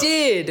 I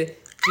did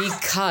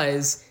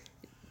because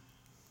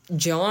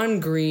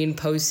John Green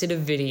posted a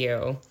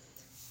video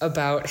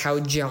about how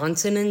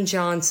Johnson &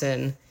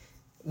 Johnson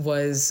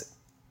was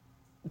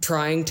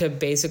trying to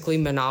basically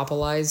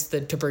monopolize the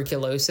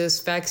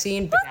tuberculosis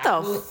vaccine. What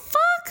the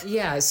fuck?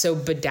 Yeah, so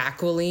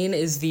bedaquiline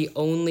is the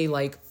only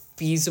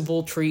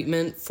feasible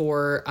treatment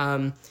for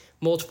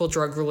multiple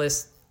drug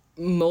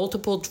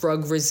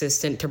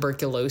resistant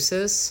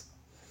tuberculosis.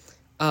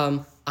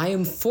 I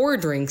am 4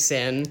 drinks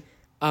in.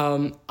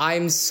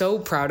 I'm so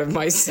proud of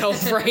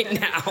myself right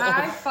now.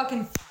 High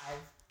fucking five.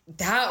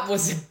 That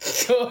was a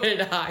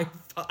good high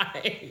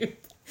five.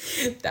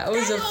 That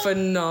was a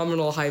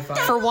phenomenal high five.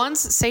 For once,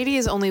 Sadie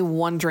is only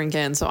 1 drink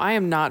in, so I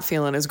am not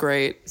feeling as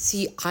great.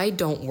 See, I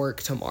don't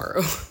work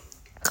tomorrow.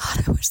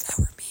 God, I wish that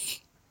were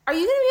me. Are you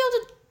gonna be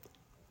able to?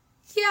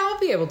 Yeah, I'll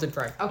be able to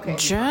try. Okay.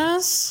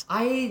 Jess?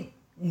 I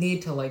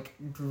need to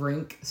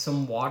drink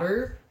some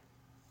water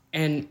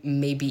and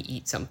maybe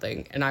eat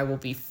something, and I will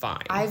be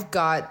fine. I've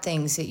got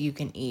things that you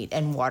can eat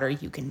and water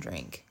you can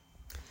drink.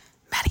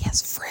 Maddie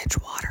has fridge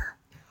water.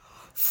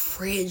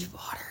 Fridge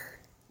water.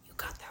 You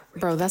got that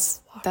right. Bro, that's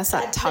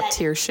that top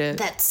tier shit.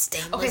 That's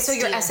stainless. Okay, so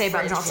your steel essay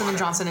about fridge Johnson water. &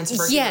 Johnson and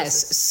tuberculosis.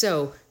 Yes,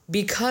 so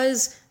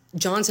because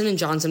Johnson &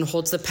 Johnson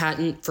holds the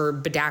patent for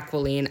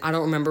bedaquiline, I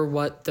don't remember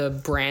what the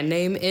brand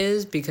name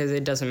is because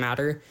it doesn't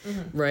matter,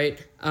 right?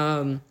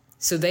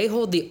 So they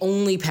hold the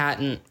only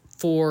patent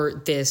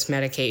for this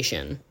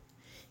medication.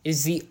 It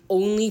is the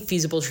only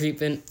feasible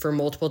treatment for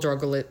multiple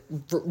drug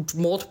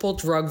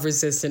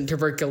resistant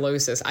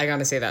tuberculosis. I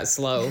gotta say that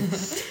slow.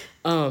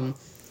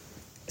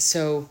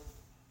 So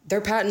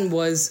their patent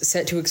was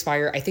set to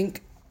expire, I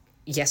think,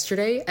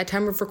 yesterday at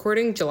time of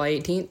recording, July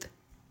 18th,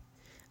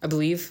 I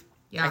believe.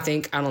 Yeah. I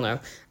think. I don't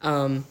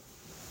know.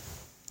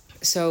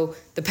 So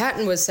the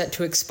patent was set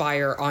to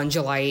expire on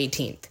July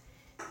 18th.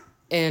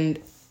 And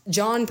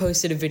John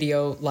posted a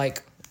video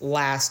like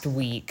last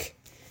week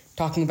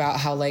talking about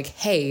how like,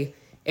 hey,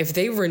 if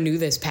they renew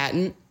this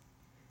patent,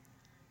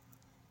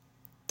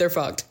 they're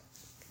fucked.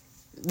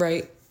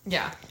 Right?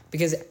 Yeah.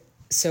 Because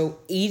so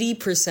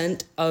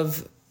 80%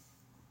 of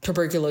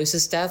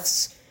tuberculosis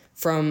deaths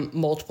from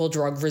multiple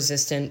drug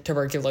resistant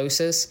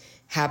tuberculosis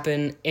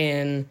happen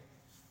in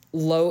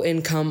low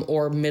income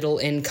or middle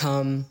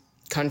income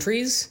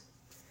countries.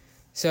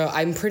 So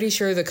I'm pretty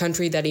sure the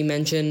country that he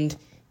mentioned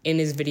in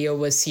his video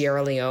was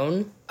Sierra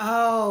Leone.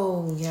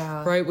 Oh,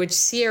 yeah. Right, which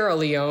Sierra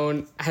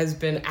Leone has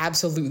been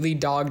absolutely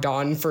dogged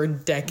on for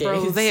decades.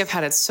 Bro, they have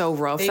had it so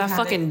rough. They've that had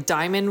Fucking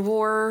Diamond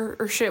War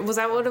or shit. Was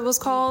that what it was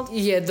called?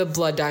 Yeah, the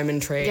Blood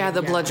Diamond trade. Yeah,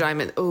 the Blood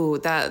Diamond. Ooh,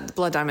 that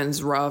Blood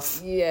Diamond's rough,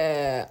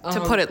 Yeah. to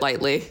put it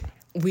lightly.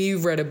 We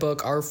read a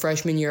book our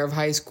freshman year of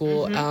high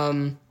school.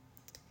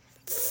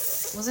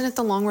 Wasn't it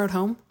The Long Road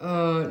Home?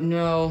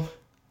 No,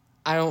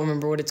 I don't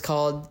remember what it's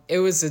called. It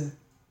was a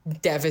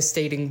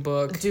devastating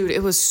book. Dude,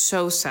 it was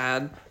so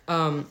sad.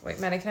 Wait,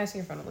 Maddie, can I see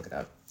your phone and look it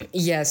up?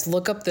 Yes,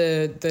 look up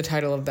the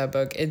title of that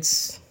book.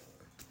 It's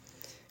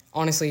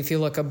honestly, if you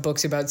look up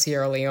books about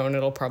Sierra Leone,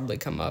 it'll probably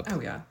come up.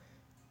 Oh, yeah.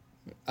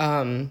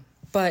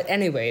 But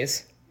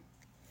anyways,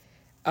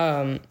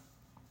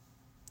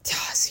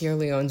 Sierra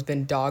Leone's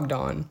been dogged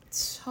on.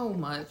 So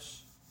much.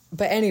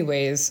 But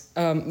anyways,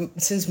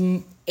 since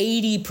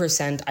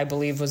 80%, I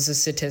believe, was the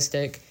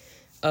statistic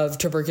of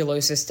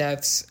tuberculosis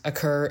deaths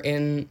occur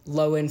in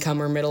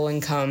low-income or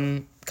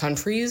middle-income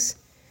countries,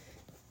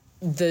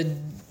 the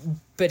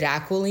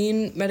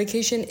bedaquiline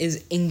medication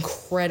is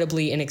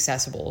incredibly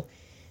inaccessible.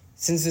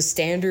 Since the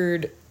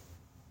standard,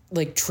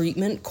 like,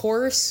 treatment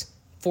course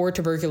for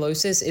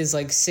tuberculosis is,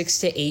 like, 6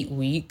 to 8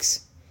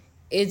 weeks,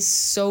 it's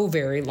so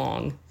very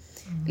long.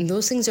 And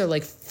those things are,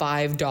 like,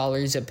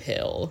 $5 a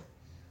pill.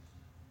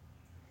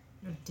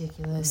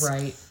 Ridiculous.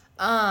 Right.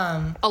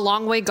 A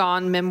Long Way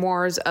Gone,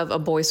 Memoirs of a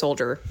Boy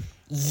Soldier.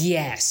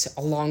 Yes,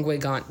 A Long Way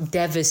Gone.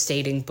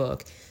 Devastating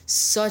book.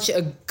 Such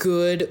a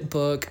good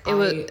book.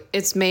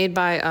 It's made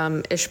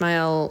by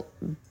Ishmael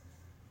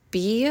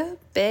Bay?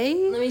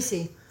 Let me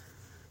see.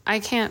 I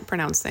can't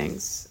pronounce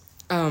things.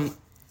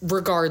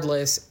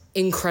 Regardless,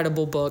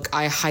 incredible book.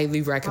 I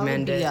highly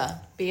recommend it. Yeah.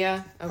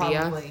 Bia?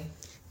 Probably.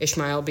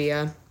 Ishmael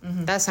Bia.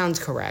 That sounds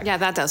correct. Yeah,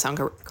 that does sound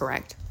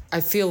correct. I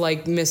feel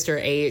like Mr.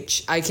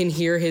 H. I can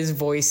hear his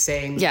voice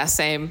saying. Yeah,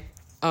 same.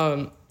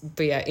 But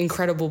yeah,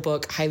 incredible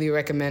book. Highly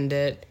recommend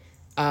it.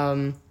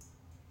 There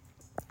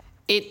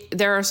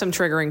are some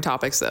triggering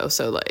topics though,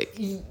 so like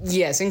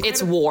Yes,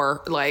 it's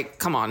war. Like,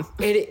 come on.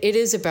 It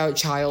is about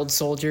child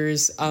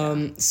soldiers.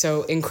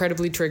 So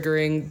incredibly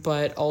triggering,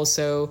 but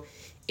also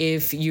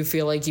if you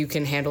feel like you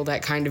can handle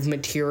that kind of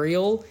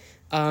material,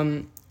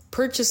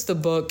 purchase the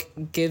book,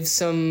 give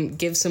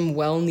some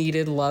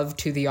well-needed love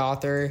to the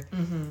author,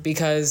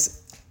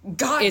 because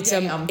God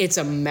damn. it's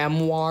a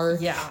memoir.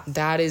 Yeah.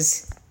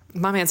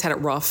 My man's had it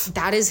rough.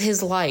 That is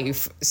his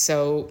life.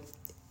 So,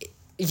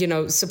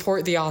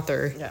 support the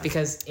author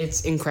because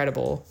it's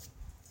incredible.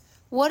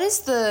 What is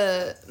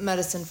the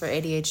medicine for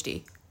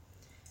ADHD?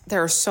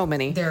 There are so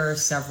many. There are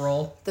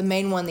several. The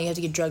main one that you have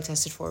to get drug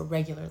tested for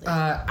regularly.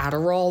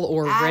 Adderall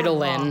or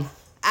Ritalin.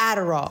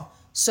 Adderall.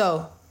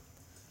 So,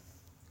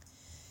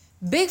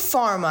 Big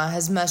Pharma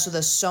has messed with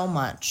us so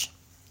much.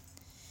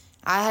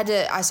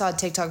 I saw a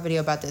TikTok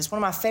video about this. One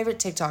of my favorite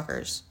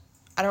TikTokers.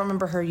 I don't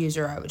remember her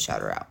user. I would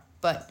shout her out.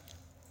 But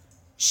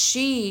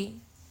she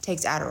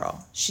takes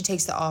Adderall. She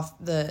takes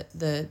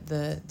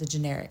the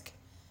generic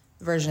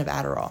version of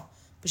Adderall.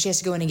 But she has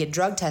to go in and get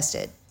drug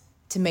tested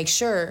to make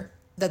sure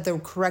that the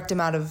correct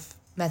amount of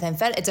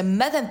methamphetamine, it's a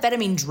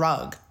methamphetamine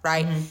drug,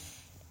 right? Mm-hmm.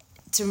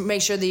 To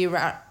make sure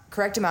the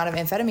correct amount of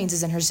amphetamines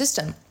is in her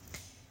system.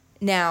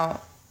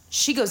 Now,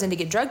 she goes in to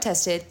get drug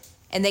tested,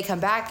 and they come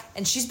back,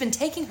 and she's been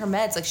taking her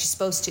meds like she's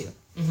supposed to.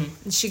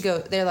 Mm-hmm.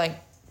 And they're like,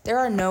 there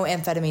are no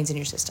amphetamines in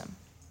your system.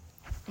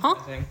 Huh?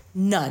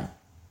 None.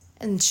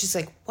 And she's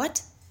like,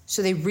 what?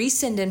 So they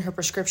resend in her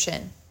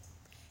prescription.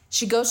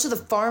 She goes to the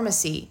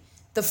pharmacy.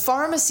 The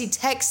pharmacy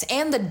techs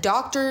and the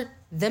doctor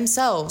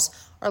themselves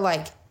are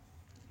like,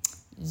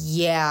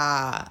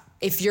 yeah,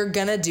 if you're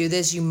gonna do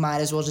this, you might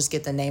as well just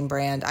get the name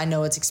brand. I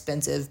know it's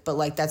expensive, but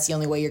like that's the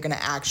only way you're gonna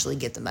actually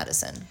get the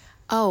medicine.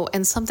 Oh,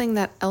 and something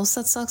else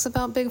that sucks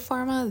about Big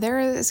Pharma, there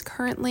is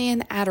currently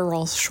an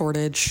Adderall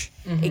shortage.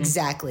 Mm-hmm.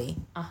 Exactly.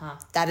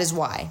 That is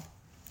why.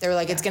 They were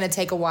like, it's going to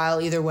take a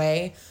while either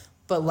way,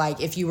 but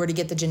like if you were to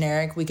get the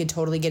generic, we could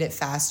totally get it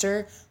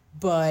faster,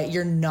 but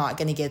you're not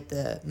going to get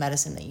the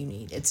medicine that you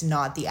need. It's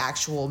not the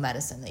actual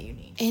medicine that you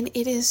need. And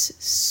it is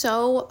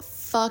so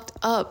fucked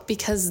up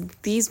because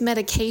these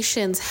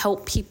medications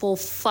help people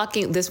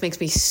this makes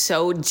me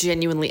so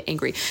genuinely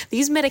angry.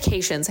 These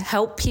medications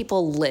help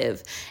people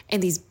live,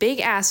 and these big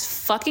ass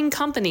fucking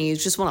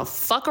companies just want to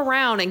fuck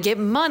around and get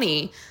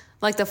money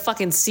like the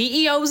fucking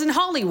CEOs in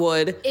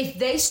Hollywood. If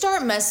they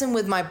start messing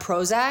with my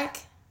Prozac,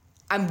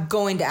 I'm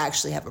going to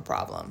actually have a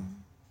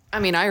problem. I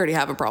mean, I already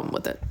have a problem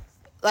with it.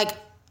 Like,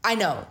 I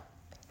know,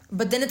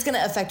 but then it's going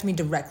to affect me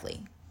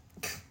directly,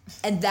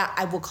 and that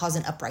I will cause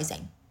an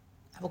uprising.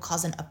 I will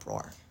cause an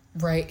uproar.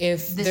 Right.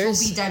 If This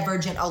there's will be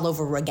Divergent all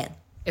over again.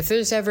 if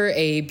there's ever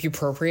a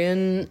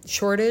bupropion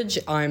shortage,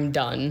 I'm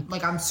done.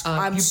 Like I'm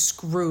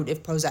screwed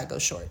if Prozac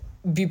goes short.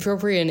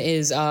 Bupropion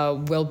is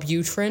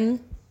Wellbutrin.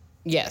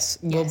 Yes,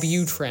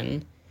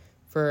 Wellbutrin.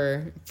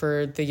 For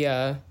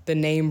the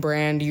name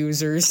brand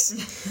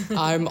users,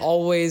 I'm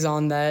always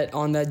on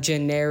that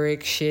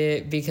generic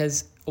shit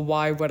because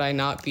why would I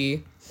not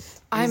be?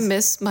 I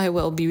miss my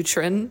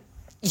Wellbutrin.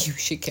 You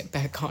should get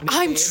back on it.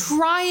 I'm babe.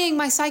 trying.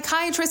 My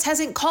psychiatrist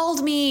hasn't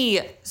called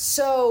me.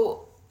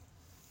 So,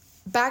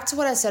 back to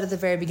what I said at the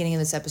very beginning of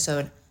this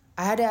episode,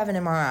 I had to have an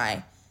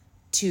MRI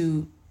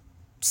to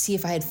see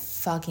if I had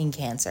fucking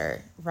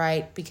cancer,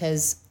 right?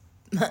 Because,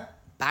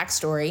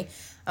 backstory,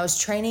 I was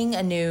training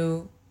a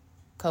new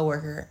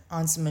coworker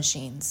on some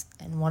machines,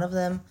 and one of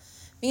them,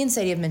 me and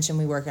Sadie have mentioned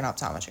we work in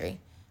optometry.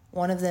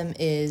 One of them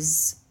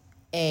is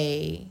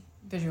a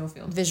Visual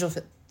field.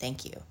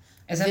 thank you.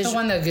 Is that the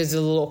one that gives a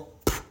little?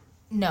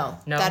 No.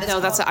 No? That is No,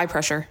 that's called- the eye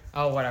pressure.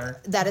 Oh,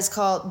 whatever. That is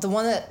called, the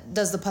one that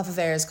does the puff of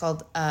air is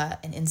called an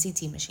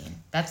NCT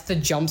machine. That's the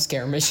jump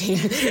scare machine.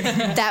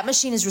 That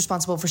machine is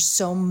responsible for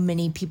so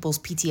many people's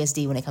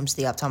PTSD when it comes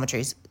to the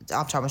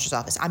optometrist's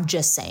office. I'm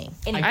just saying.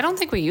 Anyway, I don't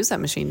think we use that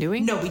machine, do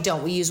we? no, we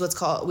don't. We use we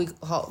call it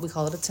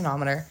a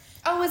tonometer.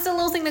 Oh, it's the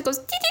little thing that goes.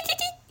 Dee, dee, dee,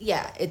 dee.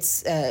 Yeah,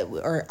 it's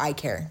or eye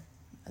care.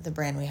 The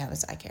brand we have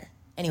is eye care.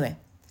 Anyway,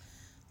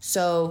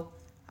 so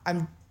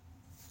I'm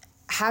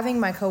having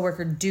my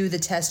coworker do the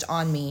test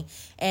on me,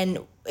 and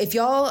if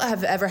y'all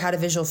have ever had a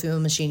visual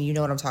field machine, you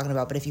know what I'm talking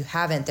about. But if you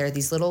haven't, there are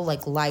these little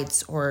like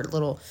lights or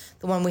little.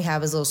 The one we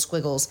have is little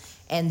squiggles,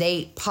 and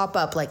they pop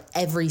up like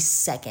every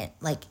second.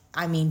 Like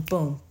I mean,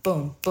 boom,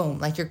 boom, boom.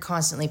 Like you're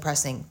constantly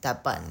pressing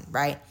that button,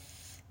 right?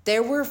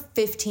 There were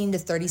 15 to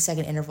 30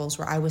 second intervals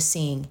where I was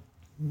seeing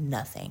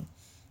nothing.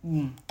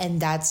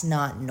 And that's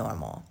not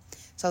normal.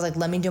 So I was like,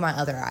 let me do my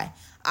other eye.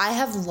 I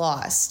have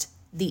lost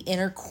the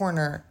inner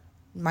corner,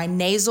 my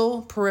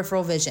nasal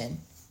peripheral vision,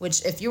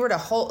 which if you were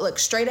to look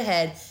straight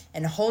ahead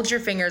and hold your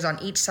fingers on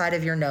each side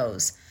of your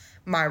nose,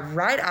 my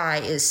right eye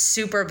is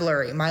super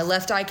blurry. My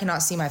left eye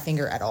cannot see my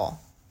finger at all.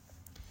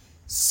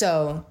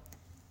 So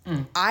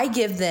I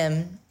give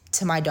them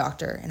to my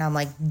doctor and I'm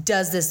like,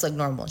 does this look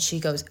normal? She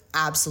goes,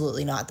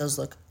 absolutely not. Those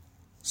look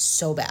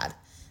so bad. I'm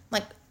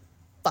like,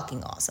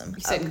 fucking awesome.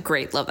 You said,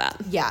 great, love that.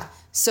 Yeah.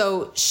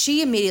 So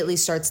she immediately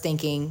starts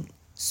thinking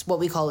what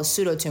we call a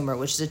pseudotumor,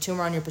 which is a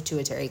tumor on your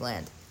pituitary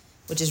gland,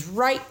 which is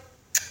right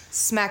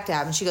smack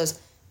dab. And she goes,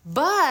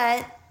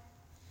 but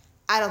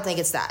I don't think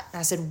it's that. And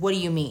I said, what do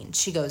you mean?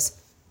 She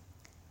goes,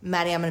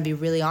 Maddie, I'm going to be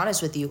really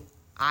honest with you.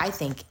 I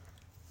think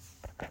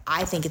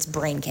it's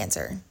brain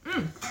cancer.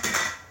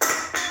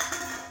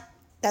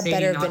 That Sadie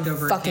better have knocked been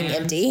over a fucking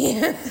can.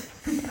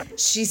 empty.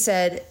 She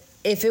said,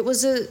 if it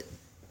was a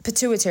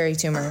pituitary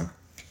tumor,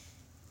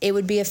 it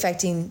would be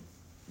affecting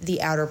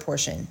the outer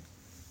portion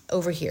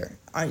over here.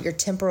 On your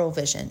temporal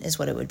vision is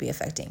what it would be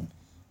affecting,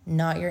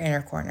 not your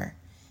inner corner.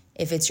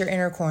 If it's your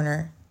inner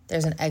corner,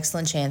 there's an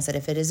excellent chance that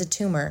if it is a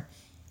tumor,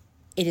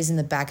 it is in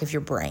the back of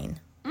your brain.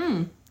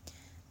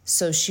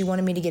 So she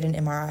wanted me to get an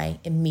MRI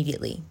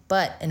immediately.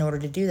 But in order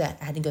to do that,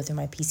 I had to go through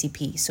my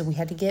PCP. So we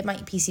had to get my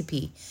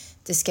PCP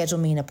to schedule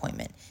me an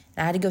appointment.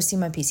 And I had to go see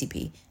my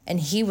PCP. And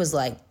he was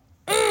like,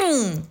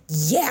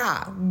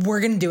 yeah,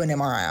 we're going to do an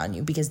MRI on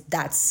you because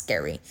that's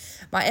scary.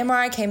 My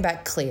MRI came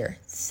back clear.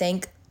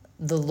 Thank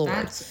the Lord.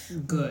 That's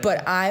good.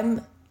 But I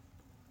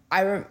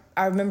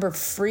remember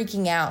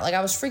freaking out. Like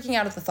I was freaking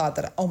out at the thought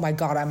that, oh my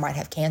God, I might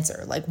have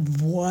cancer. Like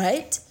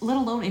what? Let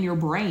alone in your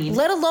brain.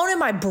 Let alone in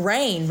my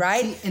brain,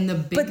 right? See, and the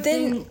big but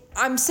then thing-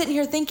 I'm sitting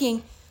here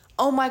thinking,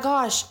 oh my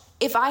gosh,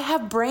 if I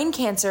have brain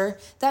cancer,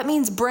 that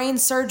means brain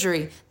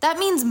surgery. That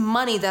means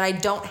money that I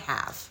don't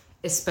have.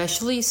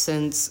 Especially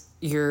since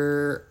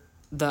the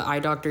eye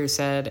doctor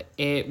said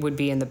it would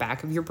be in the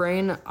back of your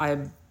brain.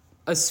 I'm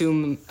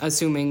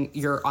assuming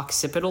your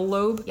occipital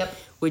lobe, Yep.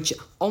 which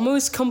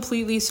almost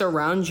completely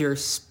surrounds your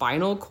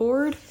spinal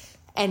cord.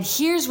 And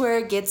here's where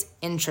it gets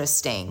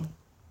interesting.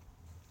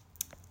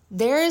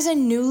 There is a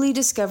newly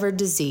discovered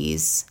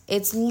disease.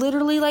 It's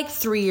literally like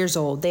 3 years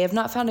old. They have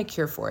not found a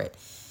cure for it.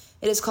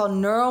 It is called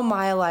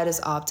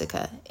neuromyelitis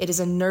optica. It is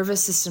a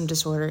nervous system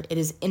disorder. It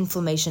is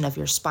inflammation of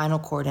your spinal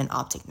cord and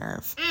optic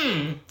nerve.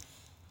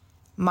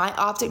 My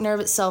optic nerve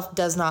itself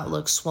does not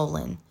look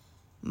swollen.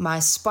 My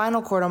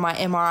spinal cord on my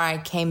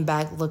MRI came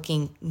back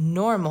looking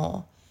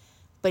normal,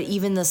 but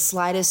even the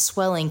slightest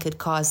swelling could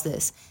cause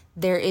this.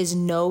 There is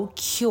no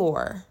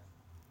cure,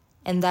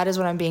 and that is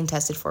what I'm being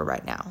tested for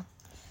right now.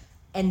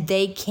 And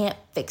they can't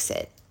fix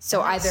it.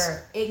 So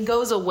either it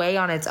goes away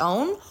on its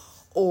own,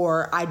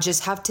 or I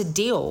just have to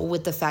deal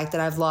with the fact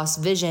that I've lost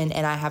vision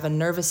and I have a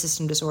nervous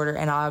system disorder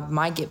and I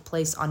might get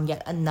placed on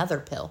yet another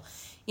pill.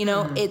 You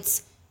know,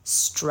 it's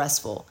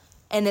stressful.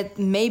 And it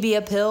may be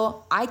a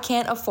pill I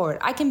can't afford.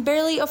 I can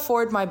barely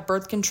afford my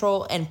birth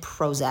control and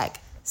Prozac.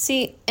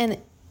 See, and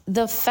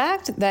the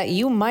fact that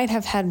you might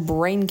have had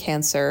brain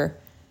cancer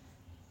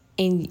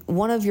and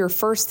one of your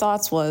first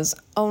thoughts was,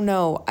 oh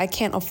no, I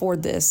can't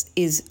afford this,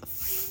 is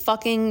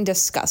fucking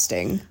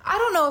disgusting. I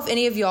don't know if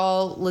any of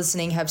y'all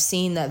listening have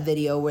seen that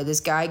video where this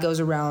guy goes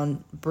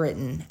around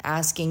Britain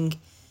asking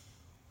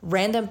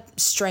random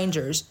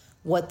strangers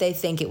what they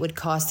think it would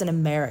cost in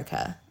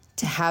America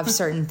to have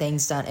certain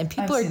things done. And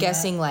people are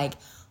guessing like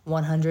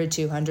 $100,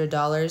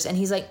 $200. And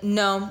he's like,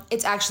 no,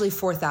 it's actually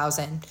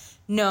 $4,000.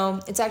 No,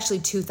 it's actually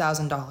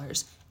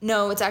 $2,000.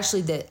 No, it's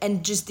actually this.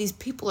 And just these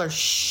people are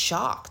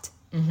shocked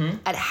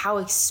at how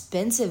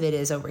expensive it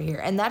is over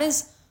here. And that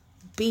is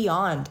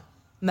beyond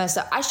messed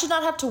up. I should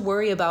not have to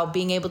worry about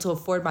being able to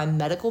afford my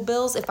medical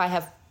bills if I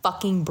have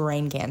fucking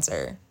brain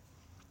cancer.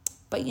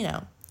 But you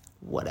know,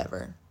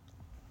 whatever.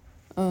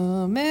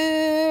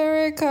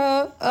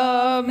 America,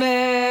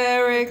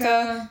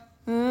 America.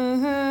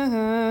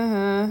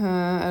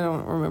 I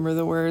don't remember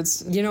the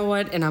words. You know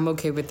what? And I'm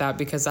okay with that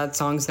because that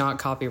song's not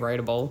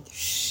copyrightable.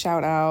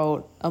 Shout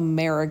out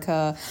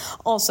America.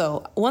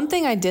 Also, one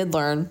thing I did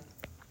learn,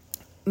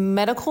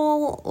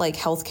 medical, like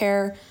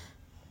healthcare,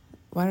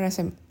 why did I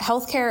say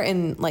healthcare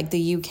in like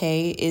the UK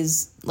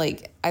is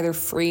like either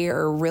free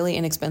or really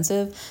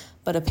inexpensive,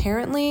 but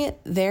apparently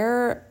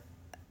their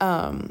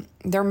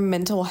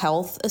mental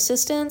health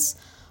assistance,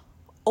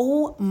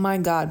 oh my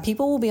God,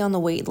 people will be on the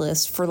wait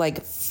list for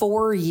like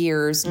 4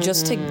 years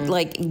just to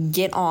like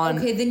get on.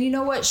 Okay, then you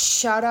know what?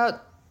 Shout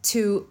out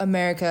to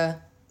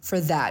America for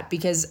that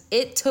because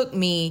it took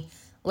me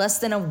less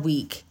than a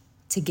week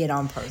to get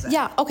on Prozac.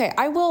 Yeah, okay,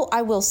 I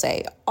will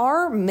say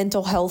our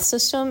mental health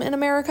system in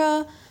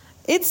America,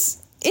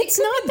 it's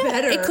not bad.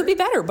 better. It could be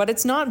better, but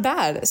it's not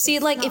bad. See,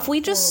 like if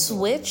we just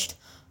switched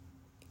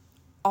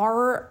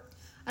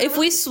if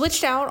we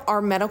switched out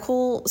our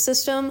medical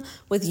system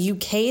with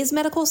UK's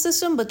medical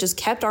system, but just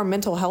kept our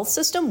mental health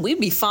system, we'd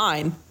be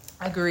fine.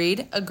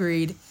 Agreed.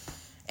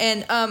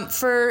 And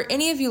for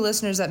any of you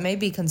listeners that may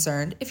be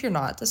concerned, if you're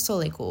not, that's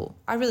totally cool.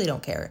 I really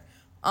don't care.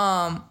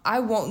 I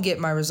won't get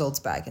my results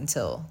back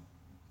until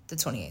the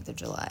 28th of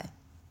July.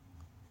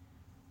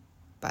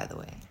 By the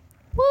way.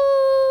 Woo!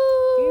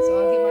 So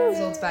I'll get my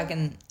results back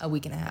in a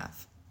week and a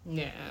half.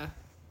 Yeah.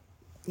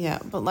 Yeah,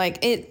 but like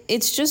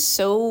it's just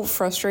so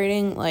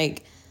frustrating.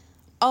 Like,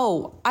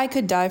 oh, I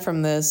could die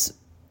from this,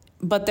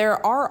 but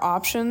there are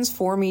options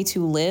for me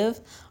to live.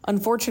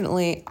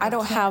 Unfortunately, I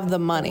don't have the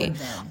money.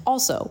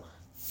 Also,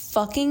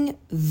 fucking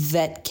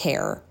vet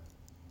care.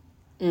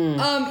 You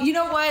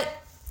know what?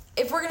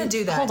 If we're gonna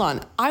do that, Hold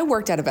on. I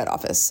worked at a vet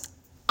office.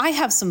 I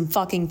have some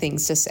fucking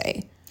things to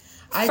say.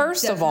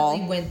 First of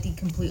all, went the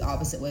complete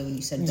opposite way when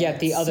you said Yeah,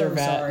 the other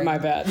vet. My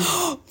bad.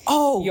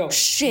 oh Yo,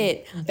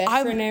 shit.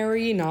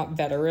 Veterinary, not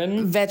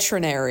veteran.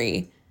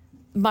 Veterinary.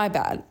 My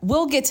bad.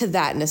 We'll get to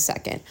that in a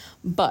second.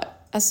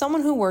 But as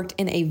someone who worked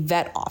in a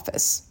vet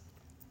office,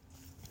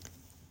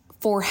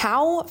 for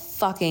how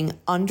fucking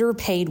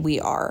underpaid we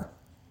are,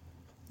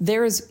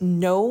 there is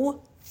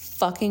no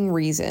fucking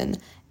reason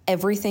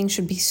everything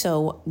should be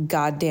so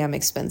goddamn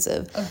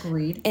expensive.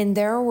 Agreed. And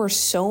there were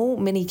so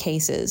many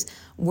cases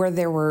where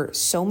there were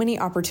so many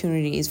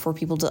opportunities for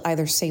people to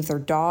either save their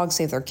dog,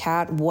 save their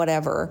cat,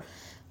 whatever,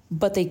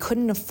 but they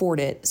couldn't afford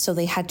it, so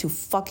they had to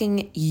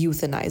fucking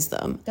euthanize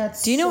them.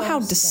 That's Do you know so how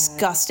sad.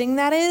 disgusting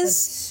that is?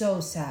 So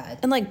sad.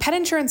 And like pet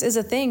insurance is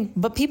a thing,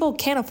 but people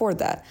can't afford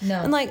that.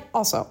 No. And like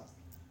also,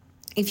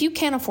 if you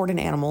can't afford an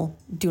animal,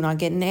 do not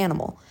get an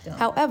animal. Don't.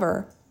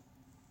 However,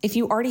 if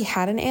you already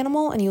had an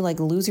animal and you like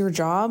lose your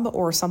job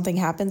or something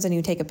happens and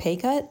you take a pay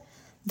cut,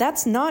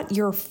 that's not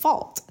your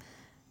fault.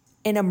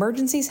 And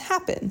emergencies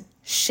happen.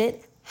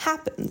 Shit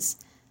happens.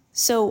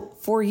 So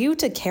for you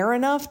to care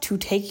enough to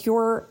take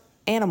your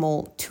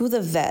animal to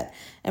the vet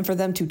and for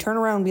them to turn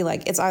around and be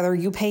like, it's either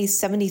you pay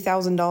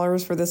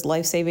 $70,000 for this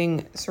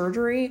life-saving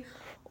surgery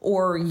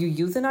or you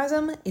euthanize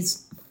them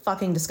is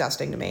fucking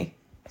disgusting to me.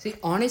 See,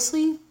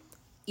 honestly,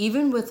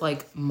 even with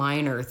like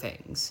minor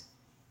things,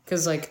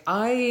 because like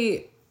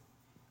my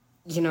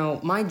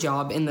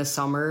job in the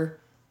summer,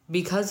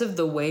 because of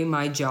the way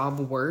my job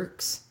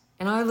works,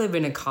 and I live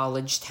in a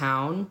college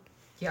town.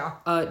 Yeah.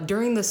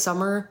 During the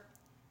summer,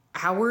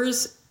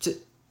 hours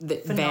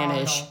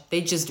vanish.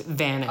 They just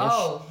vanish.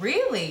 Oh,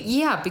 really?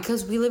 Yeah,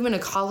 because we live in a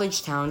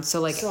college town,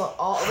 so like So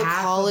all the half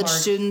of college our-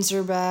 students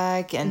are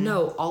back and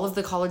No, all of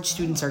the college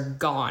students are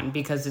gone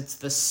because it's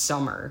the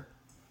summer.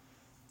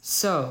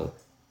 So,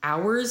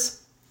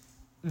 hours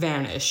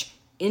vanish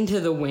into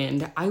the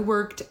wind. I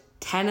worked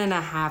 10 and a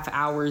half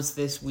hours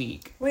this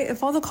week Wait,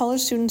 if all the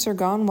college students are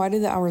gone, why do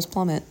the hours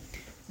plummet?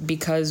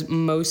 because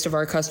most of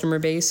our customer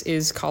base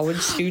is college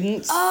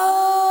students.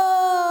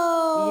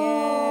 Oh.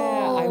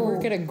 Yeah, I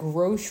work at a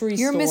grocery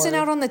store. You're missing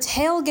out on the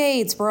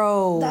tailgates,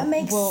 bro. That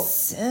makes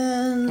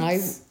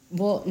sense.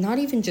 Not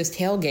even just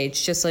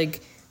tailgates, just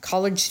like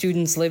college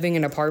students living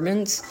in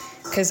apartments.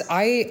 Because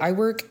I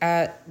work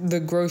at the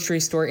grocery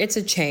store. It's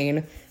a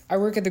chain. I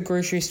work at the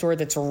grocery store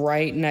that's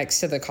right next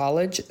to the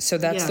college. So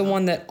that's the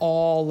one that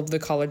all of the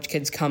college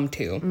kids come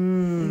to.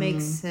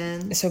 Makes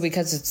sense. So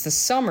because it's the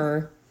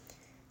summer,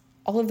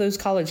 all of those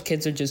college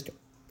kids are just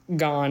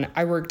gone.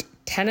 I worked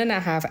 10 and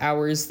a half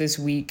hours this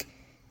week.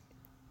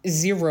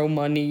 Zero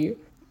money,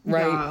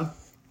 right?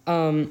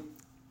 Yeah.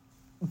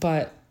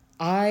 But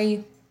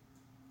I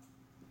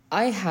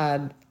I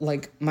had,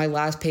 like, my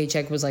last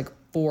paycheck was, like,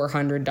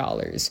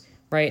 $400,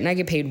 right? And I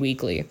get paid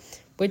weekly,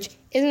 which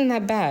isn't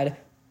that bad.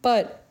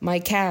 But my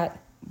cat,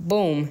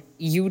 boom,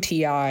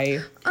 UTI.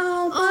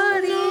 Oh,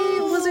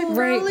 buddy. Was it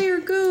Growly or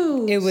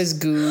Goose? It was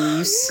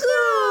Goose.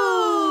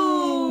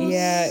 Goose!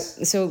 Yeah,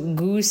 so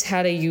Goose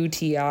had a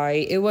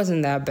UTI. It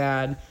wasn't that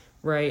bad,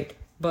 right?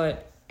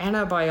 But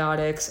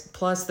antibiotics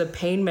plus the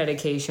pain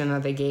medication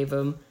that they gave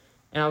him.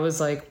 And I was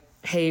like,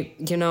 hey,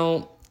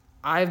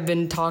 I've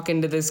been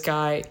talking to this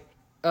guy.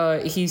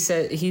 He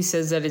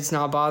says that it's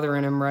not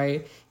bothering him,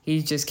 right?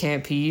 He just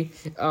can't pee.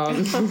 I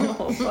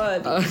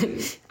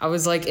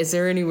was like, is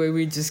there any way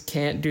we just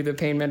can't do the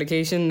pain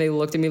medication? They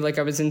looked at me like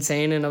I was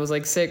insane, and I was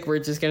like, sick, we're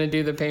just going to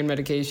do the pain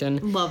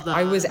medication. Love that.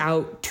 I was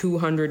out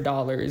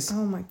 $200.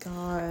 Oh my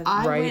God.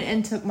 I Right. went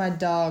and took my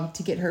dog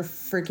to get her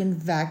freaking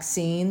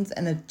vaccines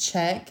and a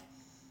check.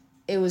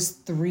 It was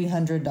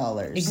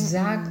 $300.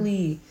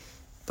 Exactly.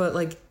 But,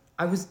 like,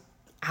 I was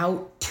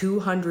out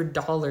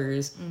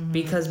 $200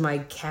 because my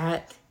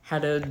cat he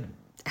just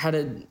He had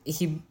an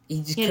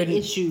couldn't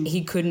issue.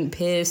 he couldn't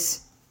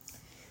piss,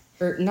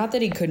 or not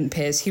that he couldn't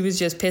piss, he was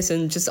just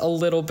pissing just a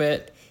little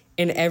bit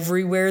in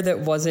everywhere that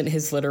wasn't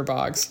his litter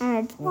box.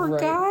 Oh, poor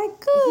Right. guy.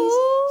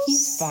 Goose.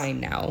 He's fine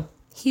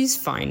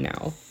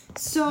now.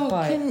 So,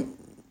 But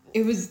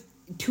it was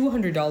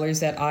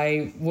 $200 that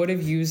I would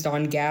have used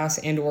on gas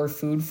and or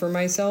food for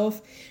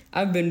myself.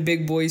 I've been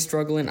big boy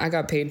struggling. I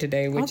got paid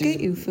today, I'll which get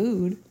is you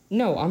food.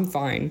 no, I'm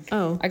fine.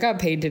 Oh. I got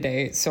paid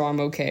today, so I'm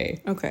okay.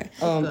 Okay.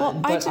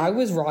 But I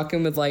was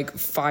rocking with like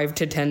 $5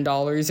 to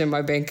 $10 in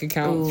my bank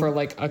account for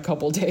like a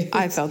couple days.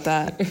 I felt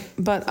that.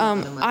 But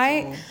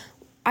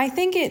I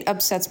think it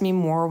upsets me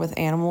more with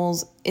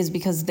animals is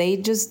because they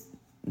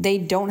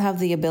don't have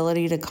the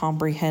ability to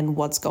comprehend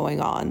what's going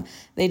on.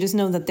 They just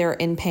know that they're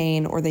in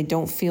pain or they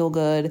don't feel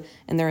good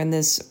and they're in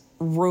this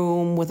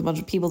room with a bunch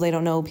of people they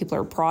don't know. People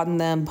are prodding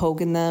them,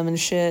 poking them and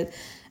shit.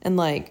 And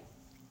like,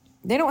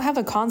 they don't have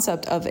a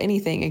concept of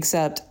anything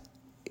except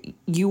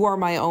you are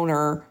my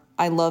owner.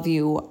 I love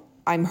you.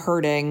 I'm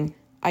hurting.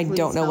 I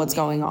don't know what's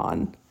going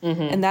on.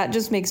 And that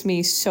just makes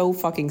me so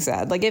fucking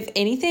sad. Like if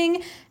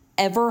anything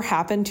ever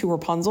happened to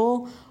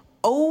Rapunzel,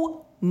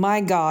 oh my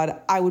God,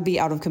 I would be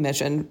out of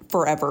commission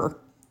forever.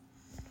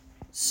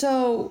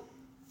 So,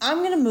 I'm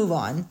going to move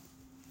on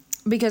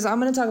because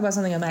I'm going to talk about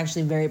something I'm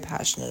actually very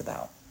passionate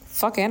about.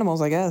 Fuck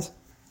animals, I guess.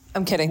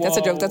 I'm kidding. That's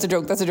a joke. That's a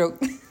joke. That's a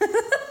joke.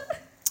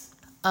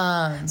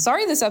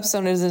 Sorry this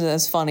episode isn't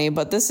as funny,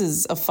 but this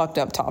is a fucked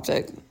up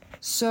topic.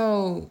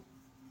 So,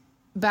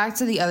 back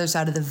to the other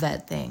side of the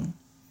vet thing.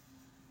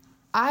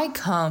 I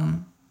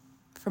come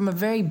from a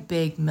very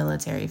big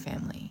military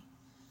family.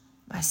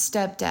 My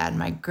stepdad,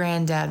 my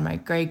granddad, my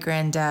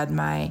great-granddad,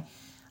 my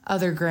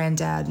other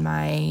granddad,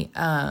 my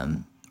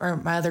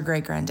other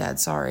great-granddad,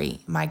 sorry,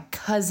 my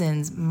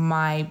cousins,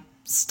 my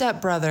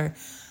stepbrother,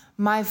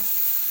 my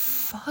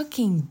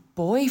fucking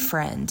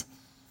boyfriend,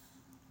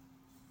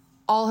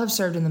 all have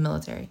served in the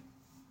military.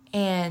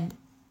 And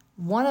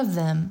one of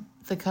them,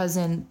 the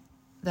cousin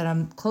that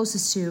I'm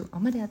closest to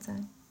on my dad's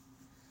side,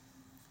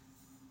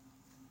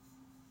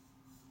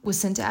 was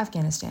sent to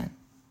Afghanistan.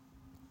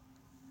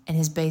 And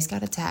his base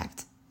got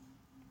attacked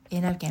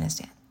in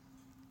Afghanistan.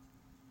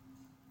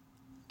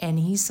 And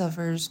he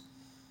suffers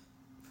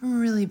from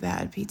really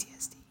bad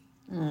PTSD.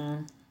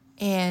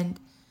 And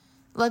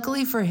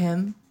luckily for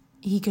him,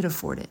 he could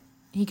afford it.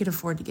 He could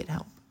afford to get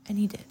help. And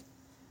he did.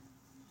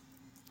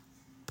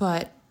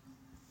 But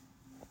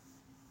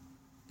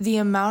the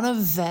amount of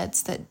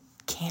vets that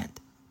can't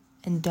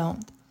and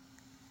don't.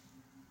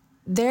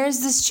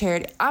 There's this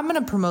charity. I'm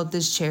going to promote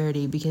this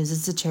charity because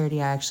it's a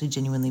charity I actually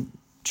genuinely,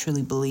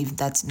 truly believe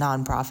that's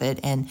nonprofit.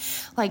 And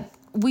like,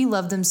 we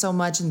love them so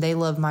much and they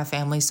love my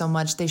family so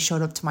much. They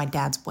showed up to my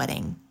dad's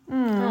wedding.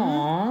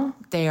 Aww.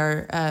 They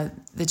are,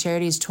 the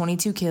charity is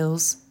 22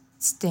 Kills.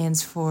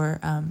 Stands for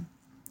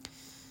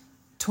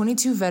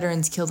 22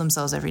 veterans kill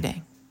themselves every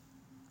day.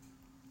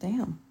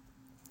 Damn.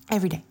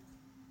 Every day.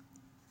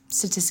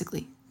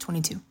 Statistically,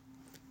 22.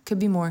 Could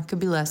be more, could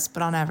be less,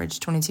 but on average,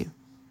 22.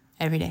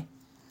 Every day.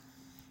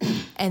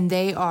 And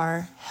they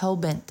are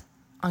hell-bent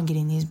on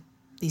getting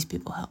these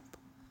people help.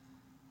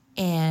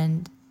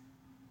 And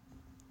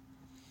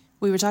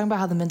we were talking about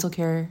how the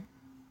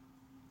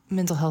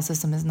mental health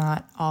system is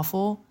not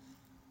awful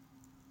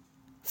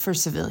for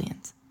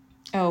civilians.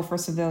 Oh, for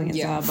civilians,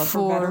 Yeah. but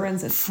for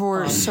veterans, it's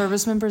for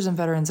service members and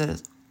veterans, it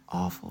is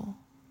awful.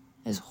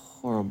 It's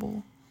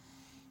horrible.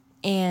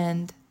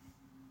 And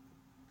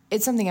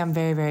it's something I'm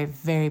very, very,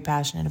 very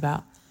passionate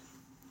about.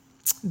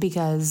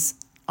 Because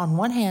on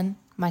one hand,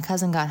 my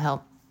cousin got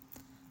help.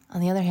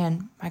 On the other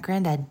hand, my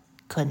granddad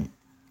couldn't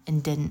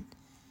and didn't.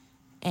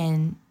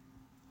 And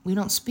we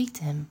don't speak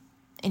to him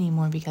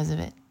anymore because of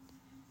it.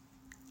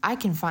 I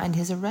can find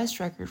his arrest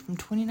record from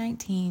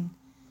 2019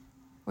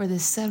 where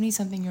this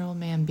 70-something-year-old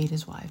man beat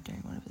his wife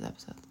during one of his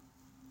episodes.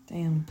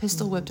 damn.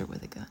 Pistol whipped her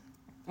with a gun.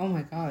 Oh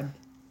my God.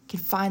 Can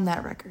find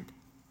that record.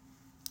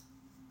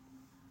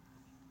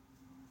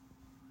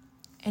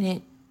 And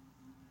it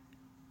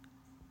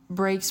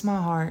breaks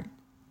my heart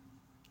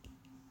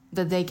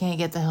that they can't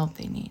get the help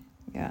they need.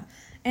 Yeah.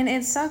 And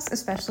it sucks,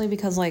 especially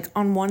because, like,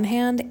 on one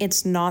hand,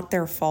 it's not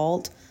their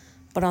fault,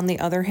 but on the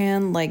other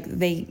hand, like,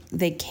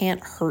 they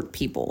can't hurt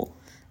people.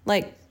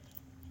 Like,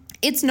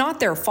 it's not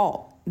their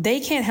fault. They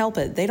can't help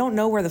it. They don't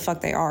know where the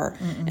fuck they are.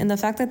 And the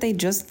fact that they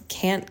just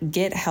can't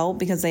get help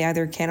because they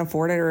either can't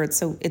afford it or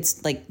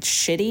it's like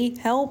shitty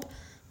help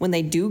when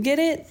they do get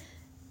it,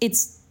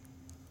 it's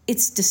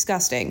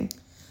disgusting.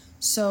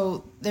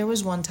 So there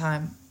was one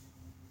time,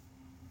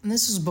 and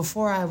this was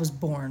before I was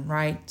born,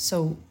 right?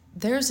 So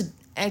there's an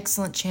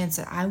excellent chance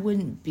that I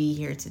wouldn't be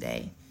here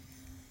today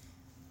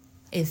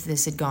if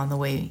this had gone the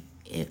way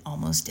it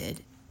almost did.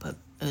 But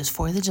it was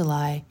 4th of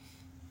July.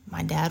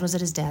 My dad was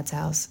at his dad's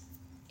house,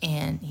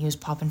 and he was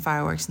popping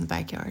fireworks in the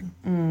backyard.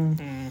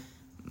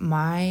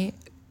 My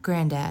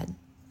granddad,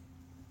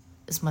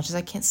 as much as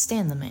I can't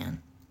stand the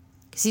man,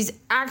 because he's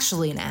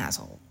actually an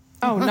asshole.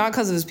 Oh, not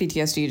because of his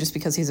PTSD, just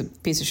because he's a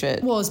piece of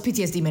shit. Well, his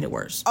PTSD made it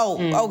worse.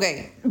 Oh,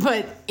 okay.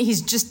 But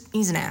he's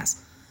an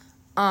ass.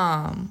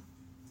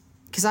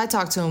 Because I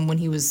talked to him when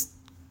he was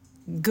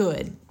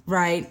good,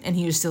 right? And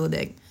he was still a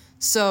dick.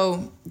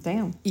 So,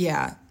 Damn.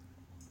 yeah.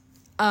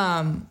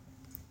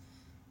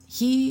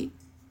 He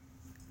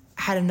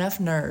had enough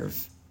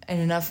nerve and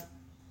enough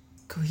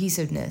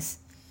cohesiveness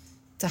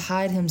to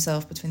hide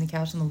himself between the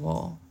couch and the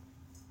wall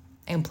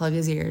and plug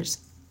his ears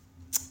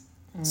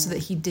so that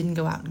he didn't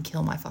go out and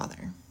kill my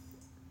father.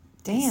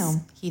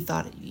 Damn. He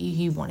thought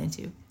he wanted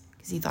to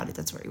because he thought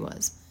that's where he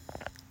was.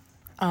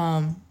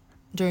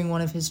 During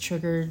one of his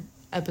triggered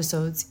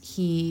episodes,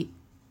 he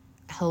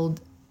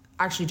held,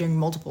 actually during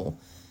multiple,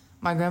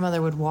 my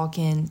grandmother would walk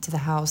into the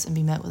house and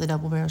be met with a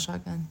double barrel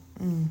shotgun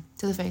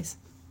to the face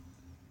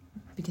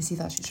because he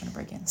thought she was trying to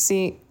break in.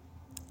 See,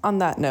 on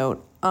that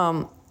note,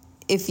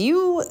 if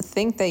you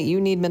think that you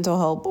need mental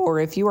help or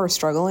if you are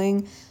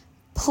struggling,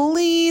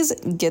 please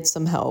get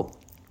some help.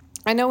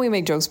 I know we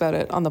make jokes about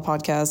it on the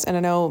podcast, and I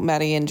know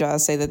Maddie and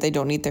Jazz say that they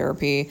don't need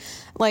therapy.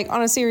 Like,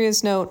 on a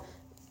serious note,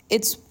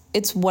 it's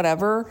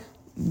whatever,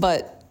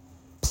 but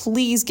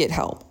please get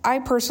help. I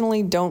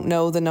personally don't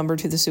know the number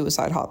to the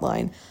suicide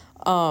hotline.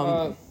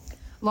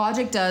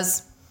 Logic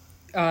does.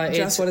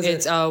 Jess, what is it?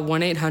 It's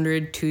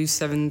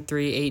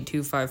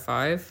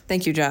 1-800-273-8255.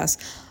 Thank you, Jess.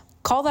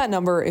 Call that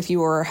number if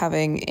you are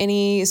having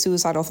any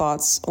suicidal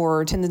thoughts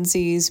or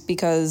tendencies,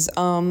 because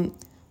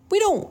we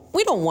don't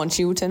want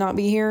you to not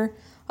be here.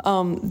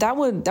 That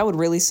would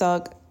really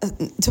suck,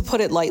 to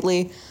put it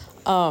lightly.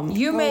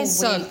 You may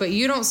suck, but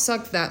you don't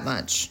suck that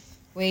much.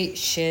 Wait,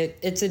 shit.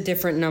 It's a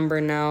different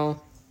number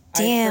now.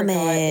 Damn I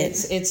forgot.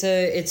 it. It's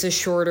a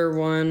shorter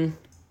one.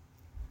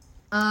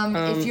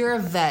 If you're a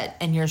vet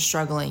and you're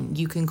struggling,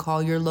 you can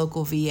call your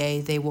local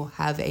VA. They will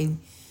have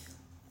an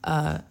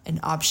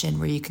option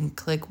where you can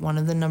click one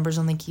of the numbers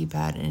on the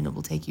keypad and it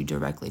will take you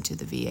directly to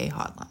the VA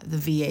hotline, the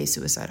VA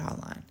suicide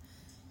hotline.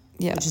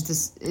 Yeah. Which is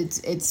this,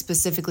 it's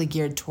specifically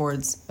geared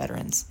towards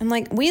veterans. And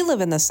like, we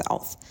live in the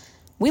South.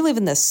 We live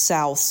in the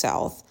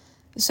South.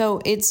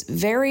 So it's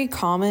very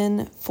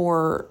common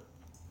for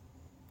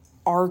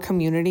our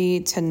community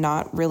to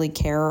not really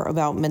care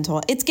about mental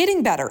health. It's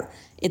getting better,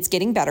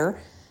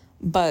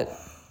 but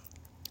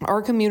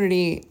our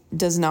community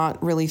does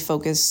not really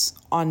focus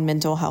on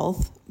mental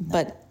health,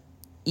 but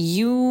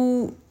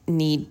you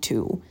need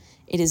to.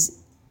 It is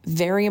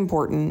very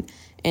important.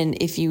 And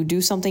if you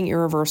do something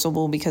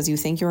irreversible because you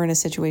think you're in a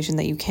situation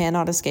that you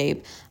cannot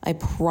escape, I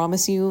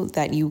promise you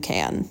that you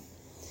can.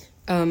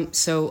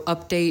 So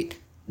update,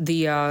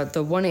 the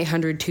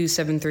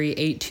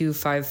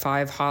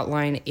 1-800-273-8255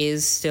 hotline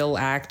is still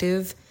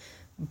active,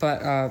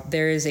 but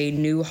there is a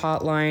new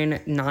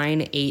hotline,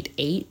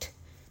 988,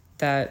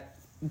 that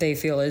they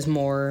feel is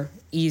more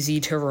easy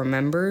to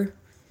remember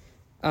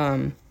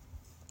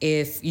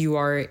if you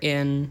are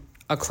in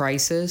a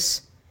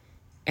crisis.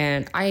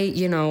 And I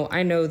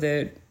know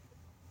that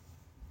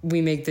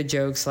we make the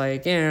jokes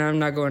like, I'm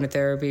not going to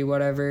therapy,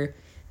 whatever.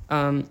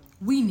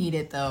 We need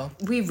it though.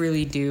 We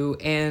really do.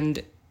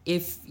 And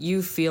if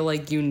you feel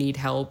like you need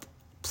help,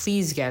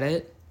 please get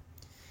it,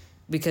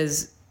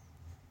 because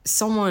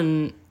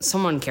someone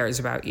cares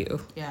about you.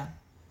 Yeah.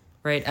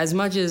 Right? As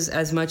much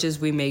as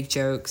we make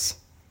jokes,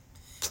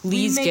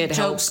 please we make get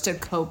help. jokes to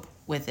cope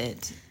with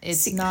it.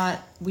 It's not,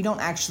 we don't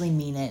actually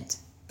mean it.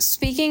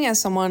 Speaking as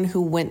someone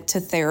who went to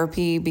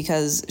therapy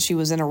because she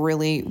was in a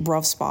really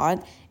rough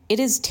spot, it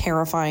is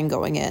terrifying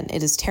going in.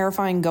 It is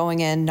terrifying going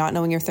in, not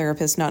knowing your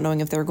therapist, not knowing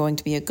if they're going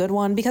to be a good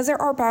one, because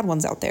there are bad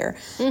ones out there.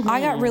 Mm-hmm.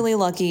 I got really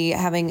lucky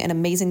having an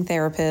amazing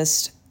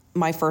therapist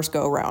my first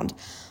go around.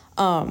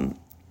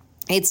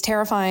 It's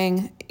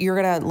terrifying.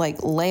 You're going to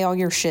like lay all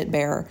your shit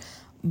bare.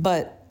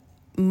 But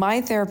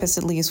my therapist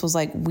at least was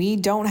like, we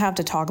don't have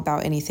to talk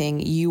about anything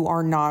you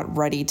are not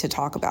ready to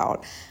talk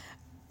about.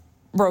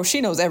 Bro,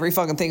 she knows every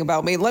fucking thing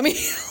about me. Let me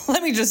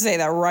just say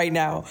that right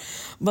now.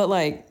 But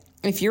like,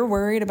 if you're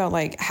worried about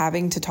like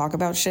having to talk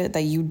about shit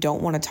that you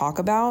don't want to talk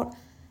about,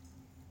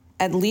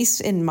 at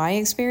least in my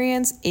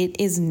experience, it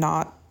is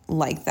not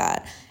like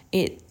that.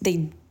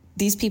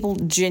 These people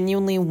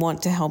genuinely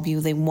want to help you.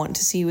 They want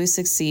to see you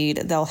succeed.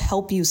 They'll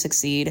help you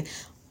succeed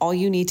all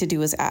you need to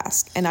do is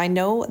ask. And I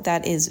know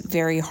that is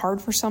very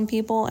hard for some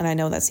people, and I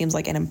know that seems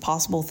like an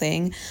impossible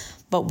thing,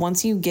 but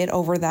once you get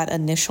over that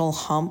initial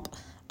hump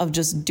of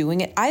just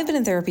doing it, I've been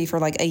in therapy for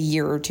like a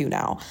year or two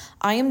now.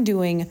 I am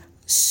doing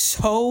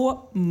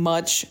so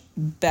much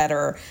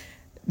better.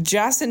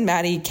 Jess and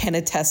Maddie can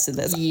attest to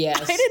this.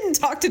 Yes. I didn't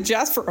talk to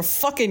Jess for a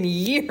fucking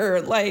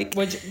year. Like,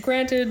 Which,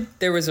 granted,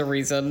 there was a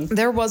reason.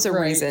 there was a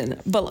Right. reason,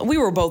 but we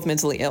were both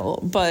mentally ill.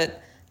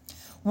 But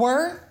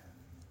Were,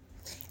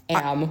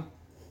 Are.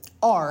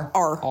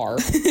 are.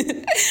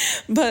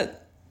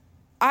 But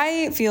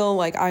I feel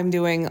like I'm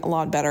doing a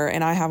lot better,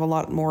 and I have a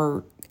lot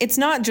more. It's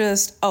not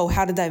just, oh,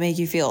 how did that make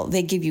you feel?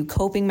 They give you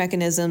coping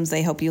mechanisms.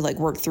 They help you like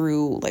work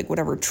through like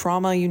whatever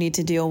trauma you need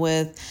to deal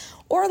with.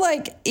 Or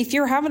like if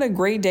you're having a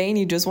great day and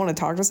you just want to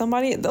talk to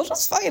somebody, they'll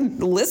just fucking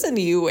listen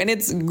to you, and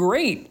it's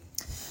great.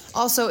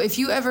 Also, if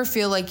you ever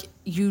feel like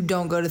you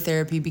don't go to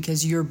therapy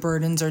because your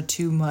burdens are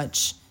too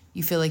much,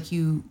 you feel like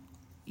you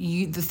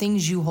the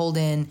things you hold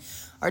in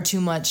are too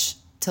much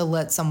to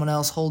let someone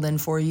else hold in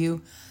for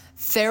you.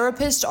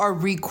 Therapists are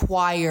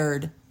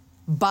required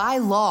by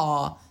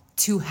law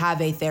to have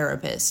a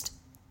therapist.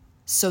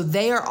 So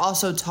they are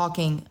also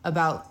talking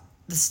about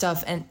the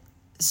stuff and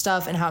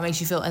how it makes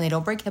you feel, and they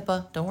don't break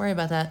HIPAA. Don't worry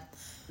about that.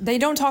 They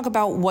don't talk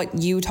about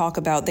what you talk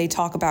about. They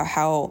talk about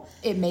how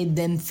It made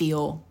them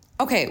feel.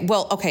 Okay,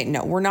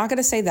 no, we're not going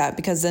to say that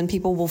because then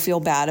people will feel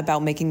bad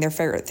about making their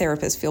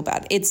therapist feel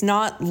bad. It's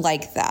not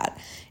like that.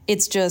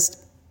 It's just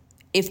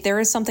if there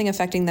is something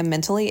affecting them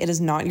mentally, it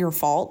is not your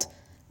fault.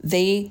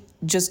 They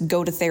just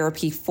go to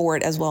therapy for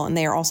it as well, and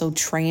they are also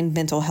trained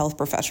mental health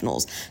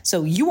professionals.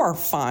 So you are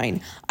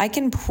fine. I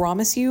can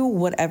promise you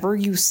whatever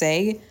you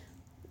say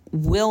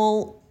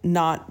will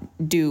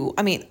not do.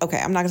 I mean, okay,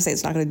 I'm not going to say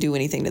it's not going to do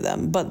anything to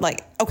them, but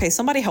like, okay,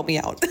 somebody help me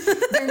out.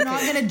 They're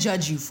not going to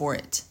judge you for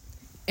it.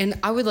 And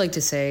I would like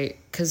to say,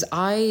 because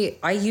I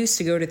used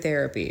to go to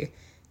therapy.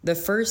 The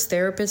first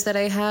therapist that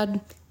I had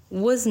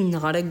was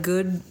not a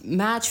good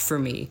match for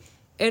me.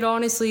 It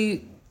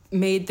honestly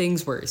made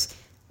things worse,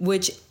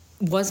 which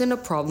wasn't a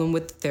problem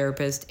with the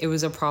therapist. It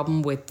was a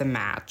problem with the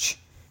match,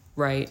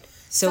 right?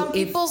 So Some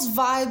people's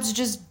vibes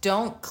just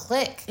don't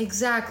click.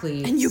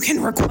 Exactly. And you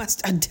can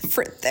request a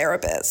different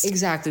therapist.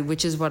 Exactly,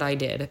 which is what I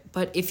did.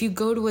 But if you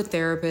go to a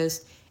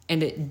therapist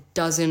and it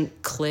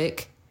doesn't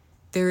click,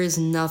 there is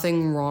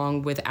nothing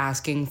wrong with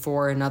asking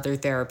for another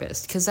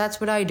therapist, because that's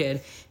what I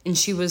did. And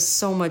she was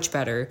so much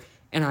better.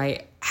 And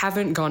I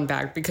haven't gone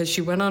back because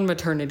she went on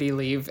maternity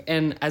leave.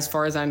 And as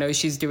far as I know,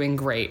 she's doing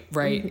great,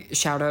 right? Mm-hmm.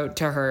 Shout out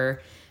to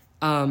her.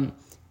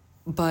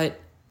 But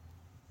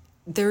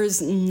there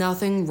is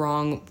nothing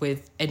wrong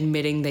with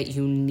admitting that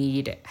you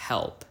need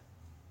help.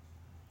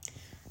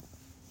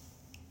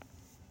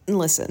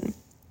 Listen,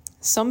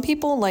 some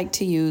people like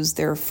to use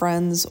their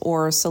friends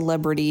or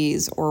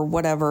celebrities or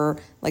whatever,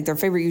 like their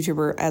favorite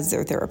YouTuber, as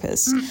their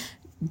therapist.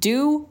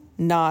 Do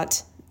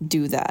not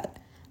do that.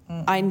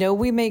 I know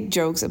we make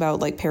jokes about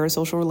like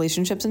parasocial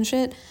relationships and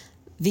shit.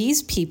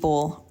 These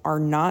people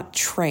are not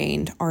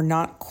trained, are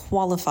not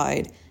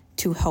qualified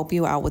to help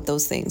you out with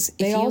those things.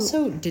 They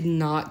also did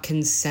not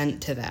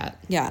consent to that.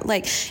 Yeah,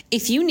 like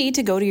if you need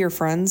to go to your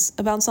friends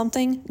about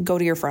something, go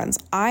to your friends.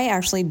 I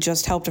actually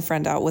just helped a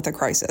friend out with a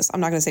crisis. I'm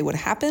not going to say what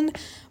happened,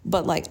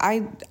 but like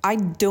I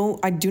do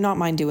not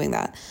mind doing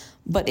that.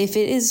 But if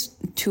it is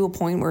to a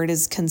point where it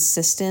is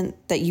consistent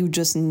that you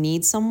just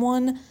need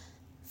someone,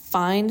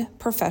 find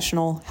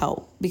professional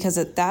help, because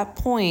at that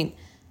point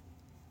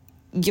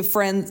your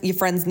friends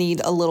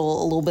need a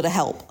little bit of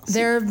help.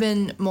 There have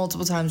been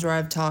multiple times where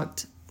I've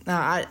talked.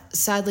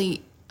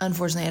 Sadly,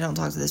 unfortunately, I don't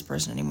talk to this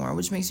person anymore,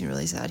 which makes me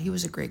really sad. He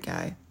was a great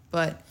guy,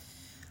 but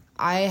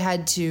I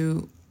had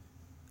to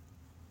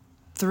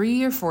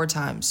 3 or 4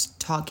 times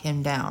talk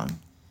him down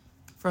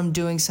from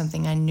doing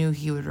something I knew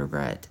he would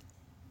regret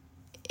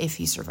if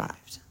he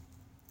survived.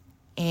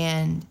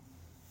 And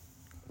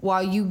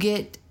while you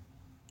get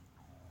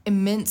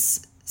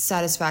immense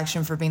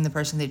satisfaction for being the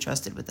person they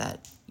trusted with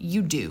that,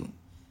 you do.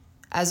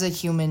 As a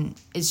human,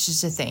 it's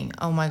just a thing.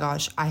 Oh my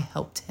gosh, I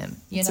helped him.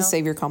 It's a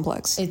savior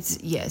complex.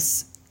 It's,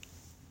 yes.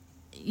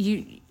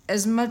 You,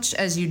 as much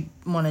as you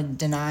want to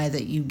deny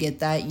that you get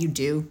that, you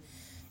do.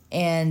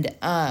 And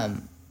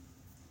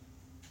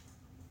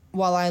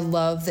while I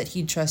love that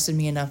he trusted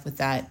me enough with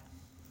that,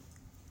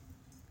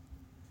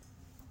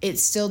 it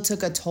still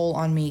took a toll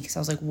on me, because I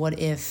was like, what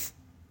if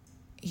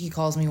he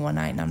calls me one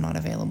night and I'm not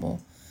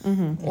available?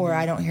 Mm-hmm. Or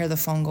I don't hear the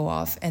phone go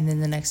off, and then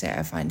the next day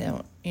I find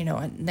out,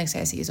 next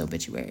day I see his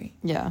obituary.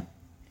 Yeah.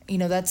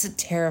 That's a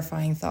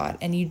terrifying thought,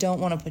 and you don't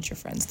want to put your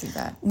friends through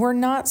that. We're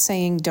not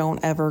saying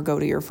don't ever go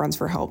to your friends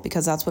for help,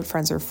 because that's what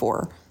friends are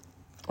for.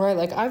 Right,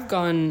 like I've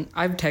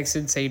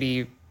texted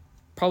Sadie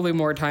probably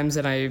more times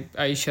than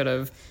I should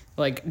have.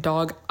 Like,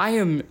 dog, I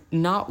am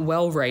not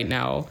well right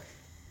now.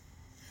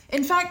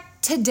 In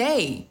fact,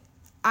 today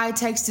I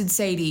texted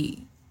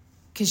Sadie,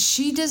 because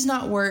she does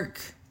not work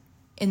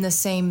in the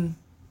same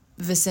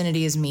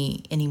vicinity as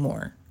me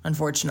anymore,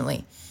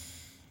 unfortunately.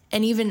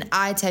 And even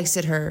I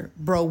texted her,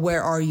 bro,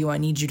 where are you? I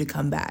need you to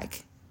come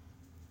back.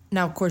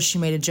 Now, of course, she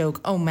made a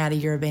joke. Oh, Maddie,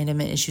 your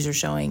abandonment issues are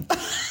showing.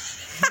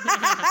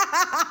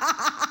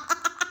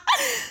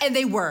 And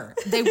they were.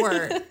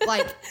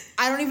 Like,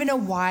 I don't even know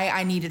why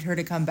I needed her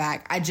to come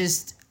back. I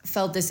just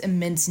felt this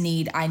immense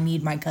need. I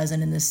need my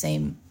cousin in the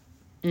same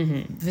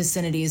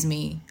vicinity as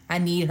me. I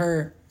need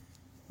her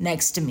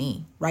next to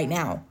me right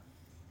now.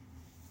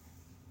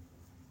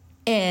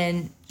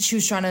 And she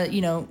was trying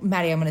to,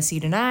 Maddie, I'm going to see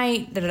you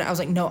tonight. I was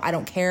like, no, I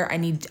don't care. I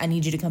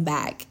need you to come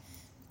back.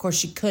 Of course,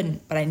 she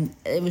couldn't, but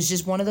it was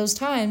just one of those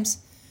times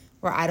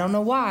where I don't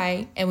know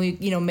why. And we,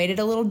 made it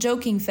a little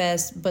joking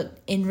fest. But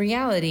in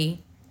reality,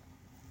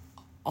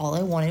 all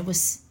I wanted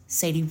was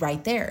Sadie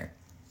right there.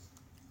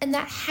 And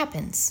that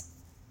happens.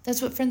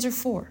 That's what friends are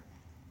for.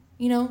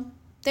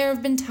 There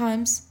have been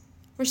times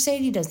where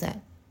Sadie does that.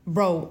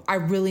 Bro, I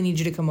really need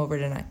you to come over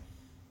tonight.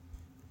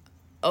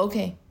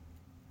 Okay.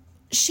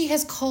 She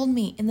has called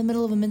me in the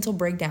middle of a mental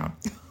breakdown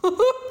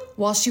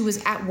while she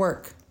was at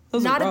work.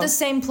 Not at the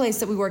same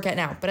place that we work at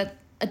now, but at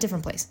a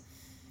different place.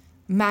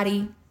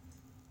 Maddie,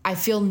 I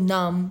feel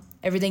numb.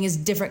 Everything is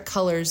different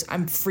colors.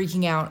 I'm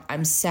freaking out.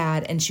 I'm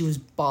sad. And she was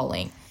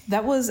bawling.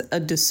 That was a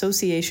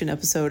dissociation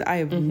episode I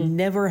have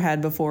never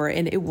had before.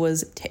 And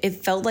it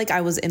felt like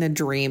I was in a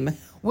dream.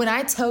 When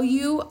I tell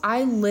you,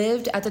 I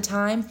lived at the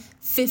time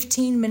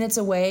 15 minutes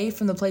away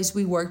from the place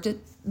we worked at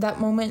that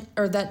moment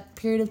or that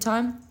period of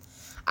time.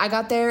 I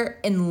got there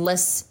in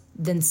less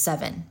than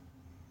 7.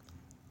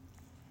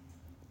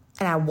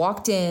 And I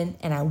walked in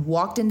and I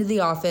walked into the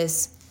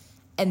office.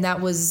 And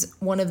that was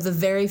one of the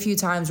very few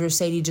times where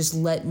Sadie just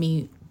let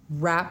me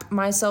wrap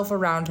myself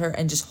around her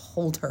and just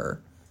hold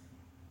her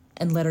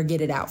and let her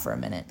get it out for a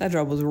minute. That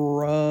job was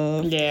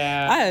rough.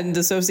 Yeah. I hadn't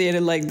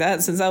dissociated like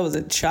that since I was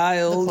a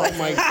child. Oh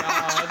my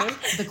God.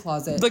 The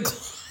closet. The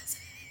closet.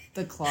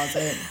 The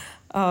closet.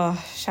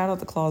 Shout out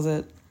the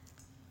closet.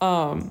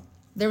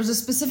 There was a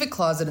specific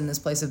closet in this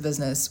place of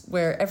business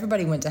where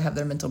everybody went to have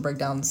their mental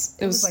breakdowns.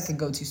 It was like a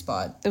go-to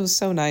spot. It was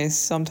so nice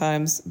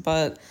sometimes,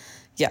 but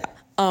yeah.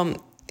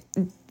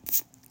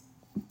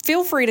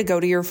 Feel free to go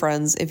to your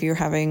friends if you're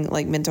having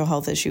like mental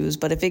health issues,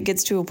 but if it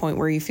gets to a point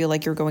where you feel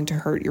like you're going to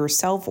hurt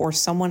yourself or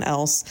someone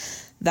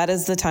else, that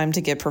is the time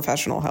to get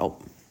professional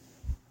help.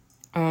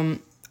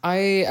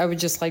 I would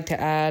just like to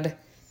add,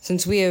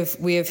 since we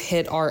have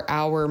hit our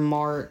hour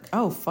mark.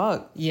 Oh,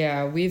 fuck.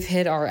 Yeah, we've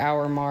hit our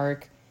hour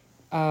mark.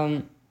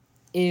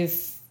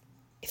 If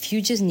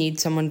you just need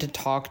someone to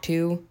talk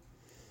to,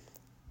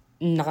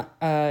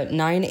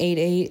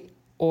 988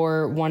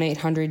 or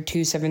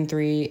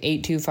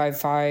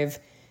 1-800-273-8255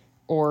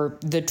 or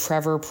the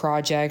Trevor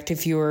Project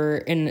if you're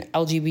an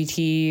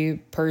LGBT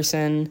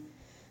person.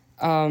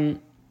 All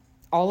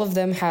of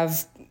them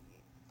have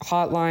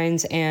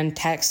hotlines and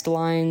text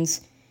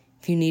lines.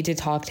 If you need to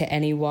talk to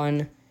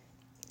anyone,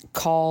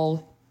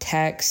 call,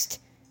 text.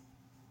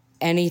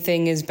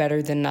 Anything is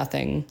better than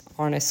nothing,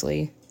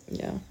 honestly.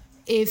 Yeah.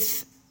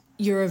 If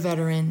you're a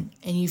veteran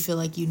and you feel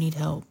like you need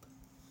help,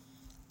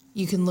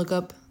 you can look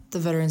up the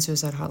Veteran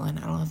Suicide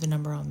Hotline. I don't have the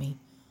number on me.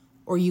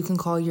 Or you can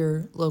call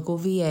your local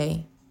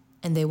VA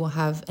and they will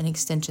have an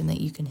extension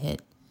that you can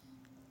hit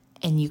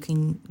and you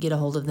can get a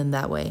hold of them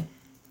that way.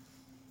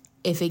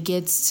 If it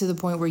gets to the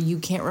point where you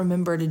can't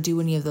remember to do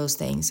any of those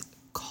things,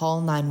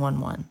 call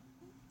 911.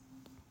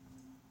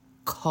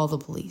 Call the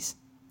police.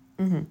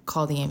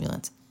 Call the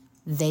ambulance.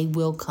 They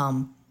will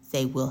come.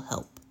 They will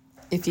help.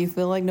 If you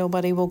feel like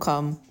nobody will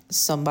come,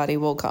 somebody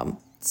will come.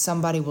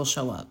 Somebody will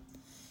show up.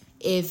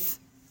 If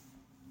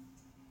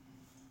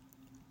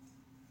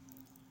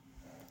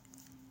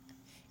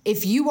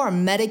you are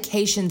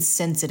medication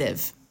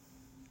sensitive,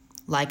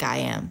 like I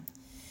am,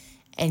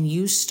 and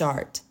you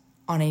start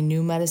on a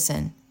new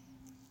medicine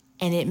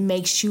and it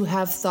makes you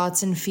have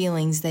thoughts and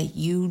feelings that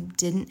you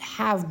didn't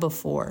have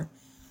before,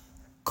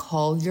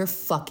 call your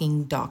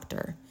fucking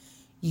doctor.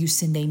 You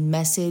send a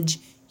message,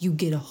 you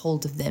get a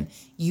hold of them.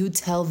 You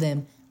tell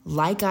them,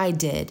 like I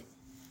did,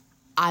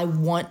 I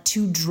want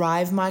to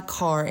drive my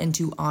car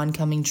into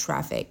oncoming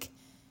traffic,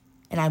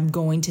 and I'm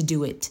going to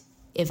do it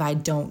if I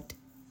don't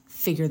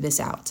figure this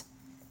out.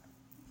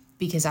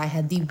 Because I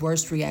had the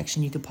worst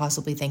reaction you could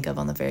possibly think of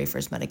on the very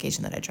first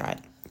medication that I tried.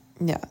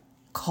 Yeah.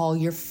 Call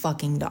your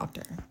fucking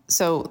doctor.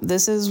 So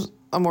this is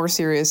a more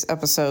serious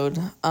episode.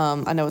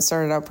 I know it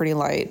started out pretty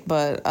light,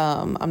 but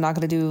I'm not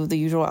going to do the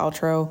usual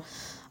outro.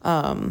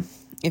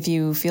 If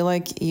you feel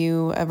like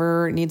you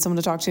ever need someone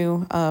to talk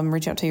to,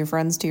 reach out to your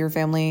friends, to your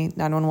family,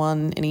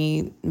 911,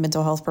 any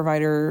mental health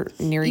provider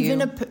near you.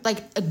 Even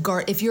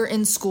if you're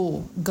in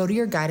school, go to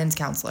your guidance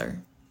counselor.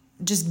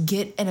 Just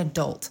get an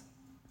adult.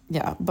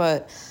 Yeah,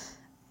 but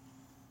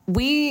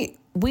we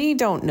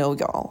don't know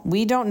y'all.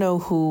 We don't know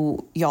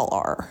who y'all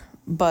are,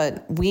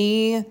 but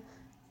we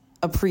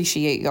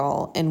appreciate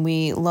y'all and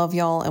we love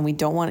y'all and we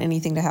don't want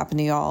anything to happen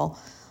to y'all.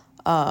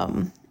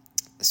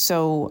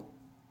 So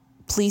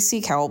please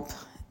seek help.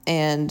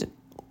 And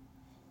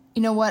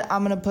you know what?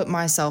 I'm going to put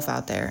myself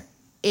out there.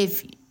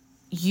 If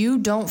you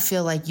don't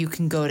feel like you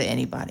can go to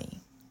anybody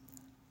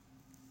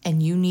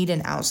and you need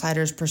an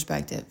outsider's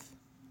perspective,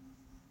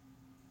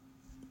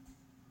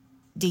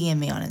 DM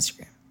me on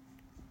Instagram.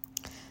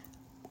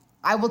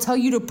 I will tell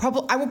you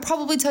to I will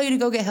probably tell you to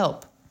go get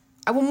help.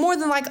 I will more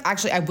than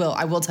actually I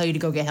will tell you to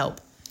go get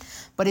help.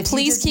 But if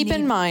Please keep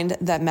in mind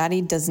that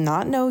Maddie does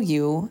not know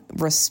you.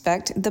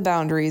 Respect the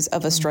boundaries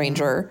of a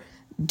stranger.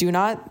 Do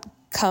not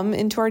come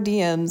into our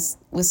DMs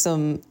with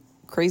some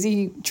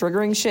crazy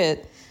triggering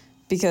shit,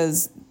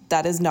 because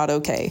that is not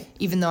okay.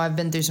 Even though I've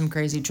been through some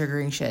crazy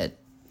triggering shit.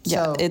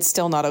 Yeah, So it's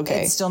still not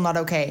okay. it's still not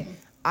okay.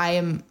 I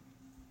am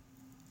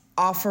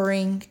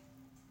offering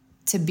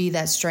to be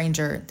that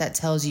stranger that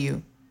tells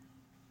you,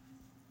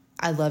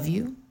 I love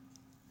you,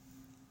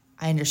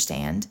 I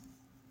understand,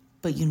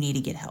 but you need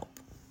to get help.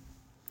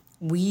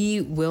 We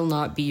will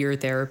not be your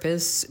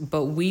therapist,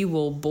 but we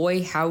will,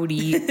 boy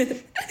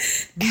howdy,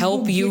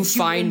 help you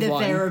find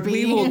one. Therapy.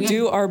 We will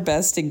do our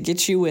best to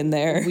get you in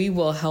there. We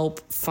will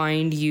help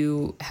find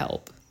you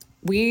help.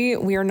 We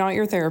are not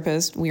your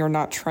therapist. We are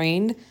not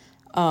trained.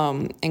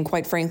 And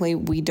quite frankly,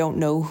 we don't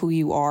know who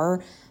you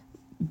are,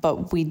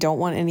 but we don't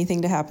want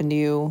anything to happen to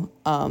you.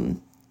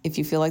 If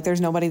you feel like there's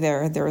nobody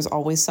there, there is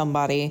always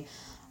somebody,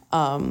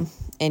 and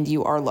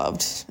you are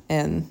loved.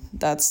 And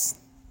that's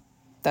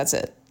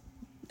it.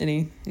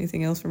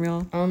 Anything else from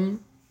y'all?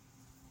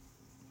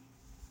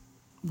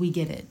 We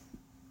get it.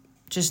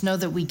 Just know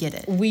that we get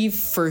it. We've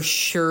for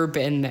sure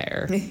been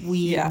there.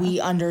 We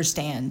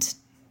understand.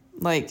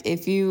 Like,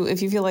 if you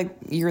feel like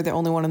you're the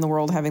only one in the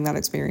world having that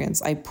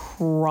experience, I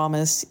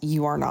promise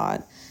you are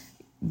not.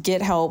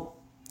 Get help.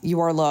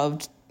 You are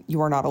loved.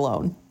 You are not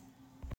alone.